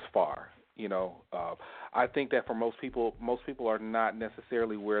thus far. I think that for most people are not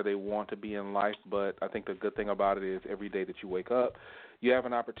necessarily where they want to be in life, but I think the good thing about it is every day that you wake up, you have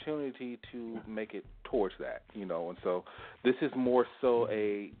an opportunity to make it towards that, and so this is more so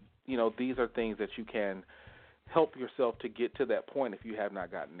these are things that you can help yourself to get to that point if you have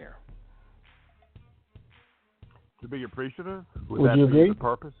not gotten there. To be appreciative? Would that you agree? The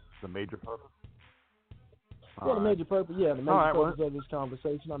purpose, the major purpose? The major purpose of this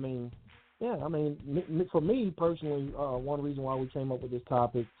conversation. For me personally, one reason why we came up with this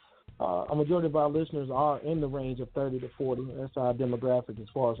topic, a majority of our listeners are in the range of 30 to 40. That's our demographic as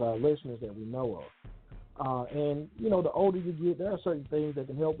far as our listeners that we know of. And the older you get, there are certain things that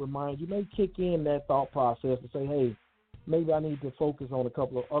can help remind you, may kick in that thought process and say, hey, maybe I need to focus on a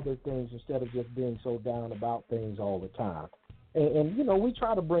couple of other things instead of just being so down about things all the time. And we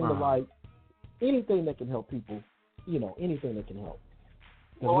try to bring to light anything that can help people, anything that can help.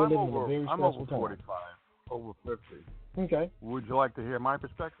 Well, we're I'm living in a very over stressful time. 45, over 50. Okay. Would you like to hear my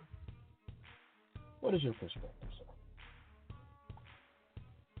perspective? What is your perspective,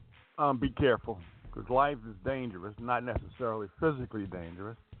 sir? Be careful, because life is dangerous, not necessarily physically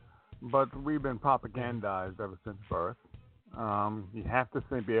dangerous, but we've been propagandized ever since birth. You have to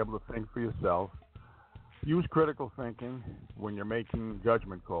be able to think for yourself. Use critical thinking when you're making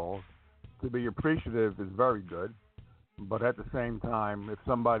judgment calls. To be appreciative is very good, but at the same time, if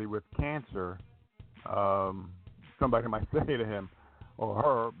somebody with cancer, somebody might say to him or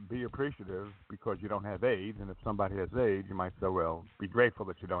her, be appreciative because you don't have AIDS, and if somebody has AIDS, you might say, well, be grateful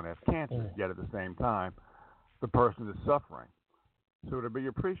that you don't have cancer, yet at the same time, the person is suffering. So to be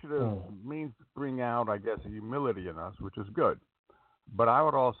appreciative means to bring out, I guess, a humility in us, which is good. But I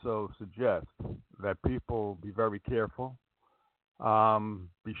would also suggest that people be very careful.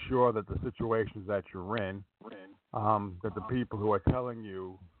 Be sure that the situations that you're in, that the people who are telling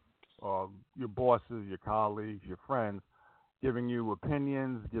you, your bosses, your colleagues, your friends, giving you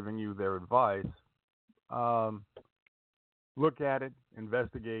opinions, giving you their advice, look at it,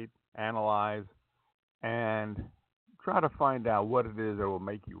 investigate, analyze, and try to find out what it is that will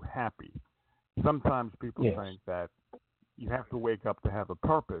make you happy. Sometimes people think that you have to wake up to have a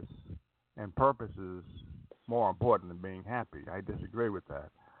purpose, and purpose is more important than being happy. I disagree with that.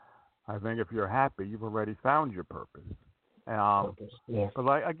 I think if you're happy, you've already found your purpose.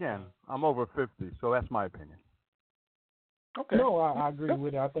 But again, I'm over 50, so that's my opinion. Okay. No, I agree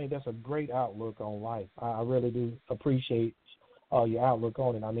with it. I think that's a great outlook on life. I really do appreciate your outlook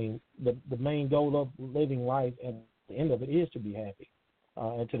on it. I mean, the main goal of living life at the end of it is to be happy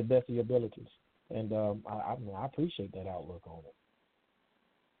and to the best of your abilities. And I appreciate that outlook on it.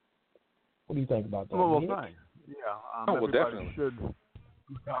 What do you think about that? Well, thanks. Yeah, everybody definitely should.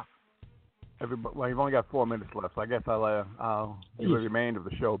 Well, you've only got 4 minutes left, so I guess I'll give the remainder of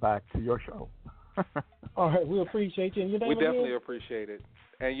the show back to your show. All right, we appreciate you. And we definitely appreciate it.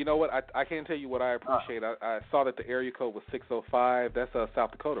 And you know what? I can't tell you what I appreciate. I saw that the area code was 605. That's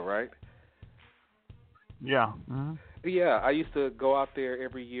South Dakota, right? Yeah. Mm-hmm. Yeah, I used to go out there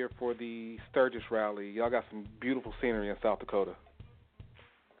every year for the Sturgis rally. Y'all got some beautiful scenery in South Dakota.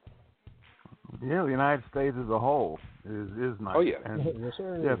 Yeah, the United States as a whole is nice. Oh, yeah. And, yes,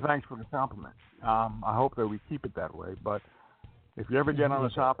 sir. Yeah, thanks for the compliment. I hope that we keep it that way. But if you ever get on the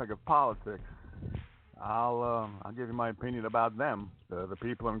topic of politics, I'll give you my opinion about them, the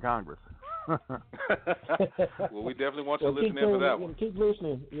people in Congress. Well, we definitely want you to listen in for that one. Keep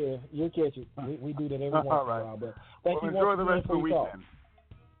listening. Yeah, you'll catch it. We do that every once in a while. But thank you. Enjoy the rest of the weekend.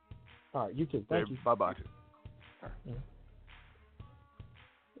 All right, you too. Thank you. Bye-bye.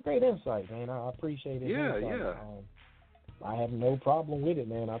 Great insight, man. I appreciate it. Yeah. I have no problem with it,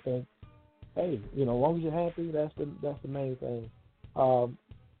 man. I think, hey, as long as you're happy, that's the main thing.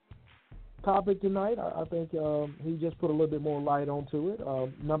 Topic tonight, I think he just put a little bit more light onto it.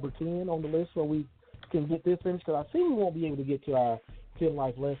 Number 10 on the list, so we can get this finished. Because I see we won't be able to get to our 10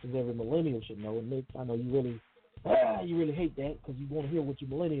 life lessons every millennial should know. And Nick, I know you really hate that because you want to hear what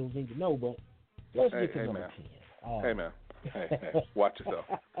your millennials need to know. But let's get to number 10. Hey, man. Hey, watch yourself.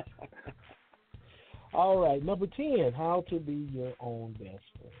 All right, number 10, how to be your own best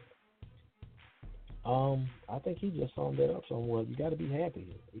friend. I think he just summed that up somewhat. You got to be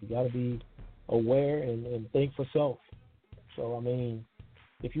happy. You got to be aware and think for self. So, I mean,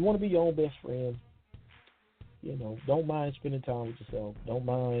 if you want to be your own best friend, don't mind spending time with yourself. Don't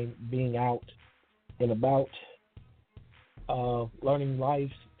mind being out and about, learning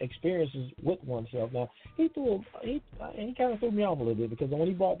life's experiences with oneself. Now, he kind of threw me off a little bit because when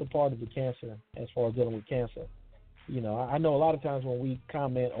he brought the part of the cancer, as far as dealing with cancer, I know a lot of times when we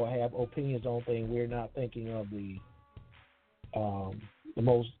comment or have opinions on things, we're not thinking of the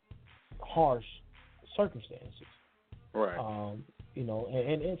most harsh circumstances. Right. And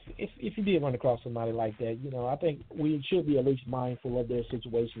if you did run across somebody like that, I think we should be at least mindful of their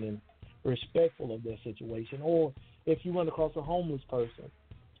situation and respectful of their situation. Or if you run across a homeless person,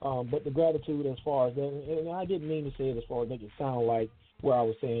 but the gratitude as far as that, and I didn't mean to say it as far as make it sound like where I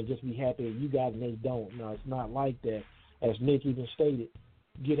was saying just be happy that you got it and they don't. No, it's not like that. As Nick even stated,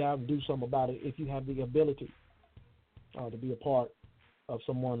 get out and do something about it if you have the ability to be a part of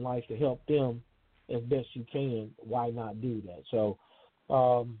someone's life to help them as best you can. Why not do that? So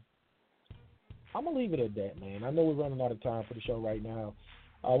I'm going to leave it at that, man. I know we're running out of time for the show right now.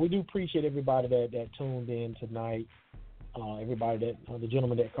 We do appreciate everybody that tuned in tonight. Everybody the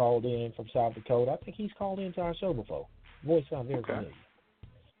gentleman that called in from South Dakota. I think he's called into our show before. Voice sounds very familiar.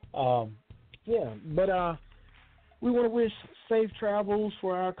 But we want to wish safe travels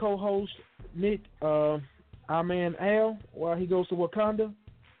for our co-host, Nick, our man Al, while he goes to Wakanda.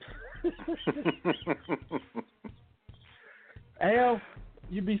 Al,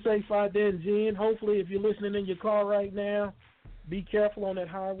 you be safe out there in Jen. Hopefully, if you're listening in your car right now, be careful on that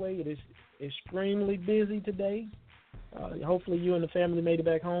highway. It is extremely busy today. Hopefully you and the family made it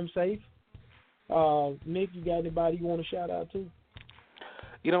back home safe. Nick, you got anybody you want to shout out to?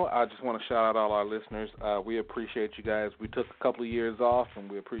 You know, I just want to shout out all our listeners. We appreciate you guys. We took a couple of years off,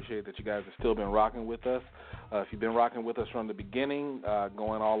 and we appreciate that you guys have still been rocking with us. If you've been rocking with us from the beginning,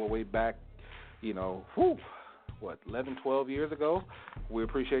 going all the way back, 11, 12 years ago, we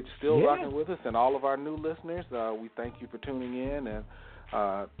appreciate you still rocking with us. And all of our new listeners, we thank you for tuning in, and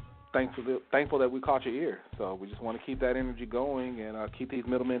thankful that we caught your ear. So we just want to keep that energy going and keep these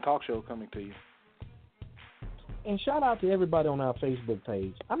Middlemen Talk Show coming to you. And shout out to everybody on our Facebook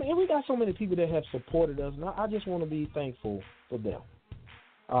page. I mean, we got so many people that have supported us, and I just want to be thankful for them.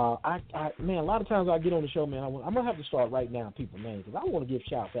 Man, a lot of times I get on the show, man, I'm going to have to start writing down people's names because I want to give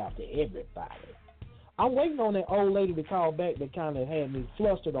shouts out to everybody. I'm waiting on that old lady to call back that kind of had me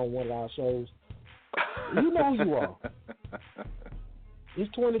flustered on one of our shows. You know who you are. It's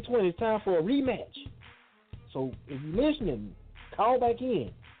 2020. It's time for a rematch. So if you're listening, call back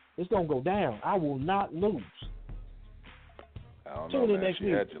in. It's going to go down. I will not lose. I don't Tune know, in man. next She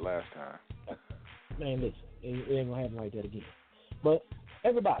week. had you last time. Man, listen, it ain't going to happen like that again. But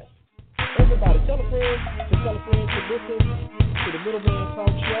everybody, tell a friend to listen to the Middleman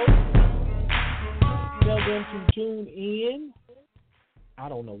Talk Show. Tell them to tune in. I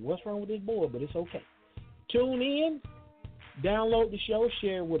don't know what's wrong with this board, but it's okay. Tune in, download the show,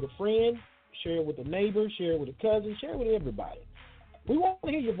 share it with a friend, share it with a neighbor, share it with a cousin, share it with everybody. We want to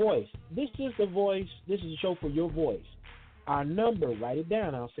hear your voice. This is the voice. This is a show for your voice. Our number, write it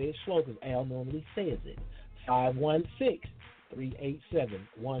down. I'll say it slow because Al normally says it.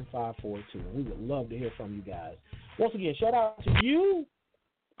 516-387-1542. We would love to hear from you guys. Once again, shout out to you.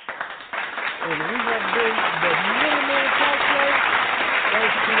 And we have been the Middleman Talk Show.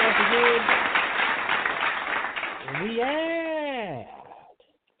 Thank you once again. And we out.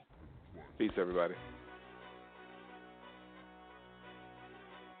 Peace, everybody.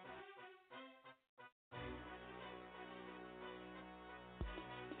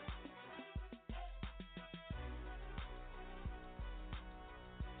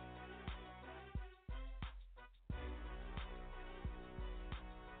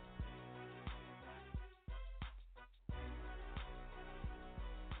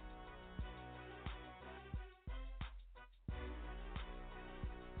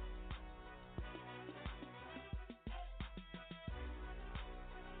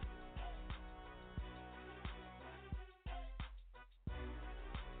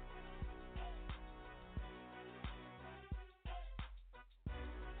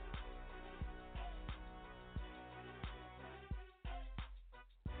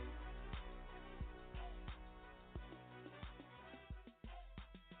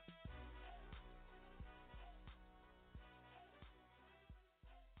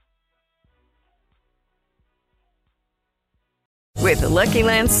 With the Lucky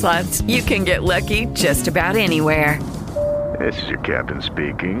Land Slots, you can get lucky just about anywhere. This is your captain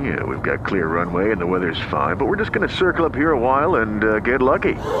speaking. We've got clear runway and the weather's fine, but we're just going to circle up here a while and get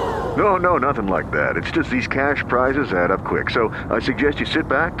lucky. No, nothing like that. It's just these cash prizes add up quick. So I suggest you sit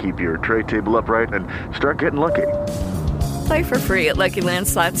back, keep your tray table upright, and start getting lucky. Play for free at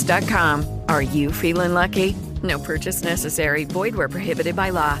LuckyLandSlots.com. Are you feeling lucky? No purchase necessary. Void where prohibited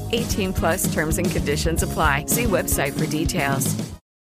by law. 18+ terms and conditions apply. See website for details.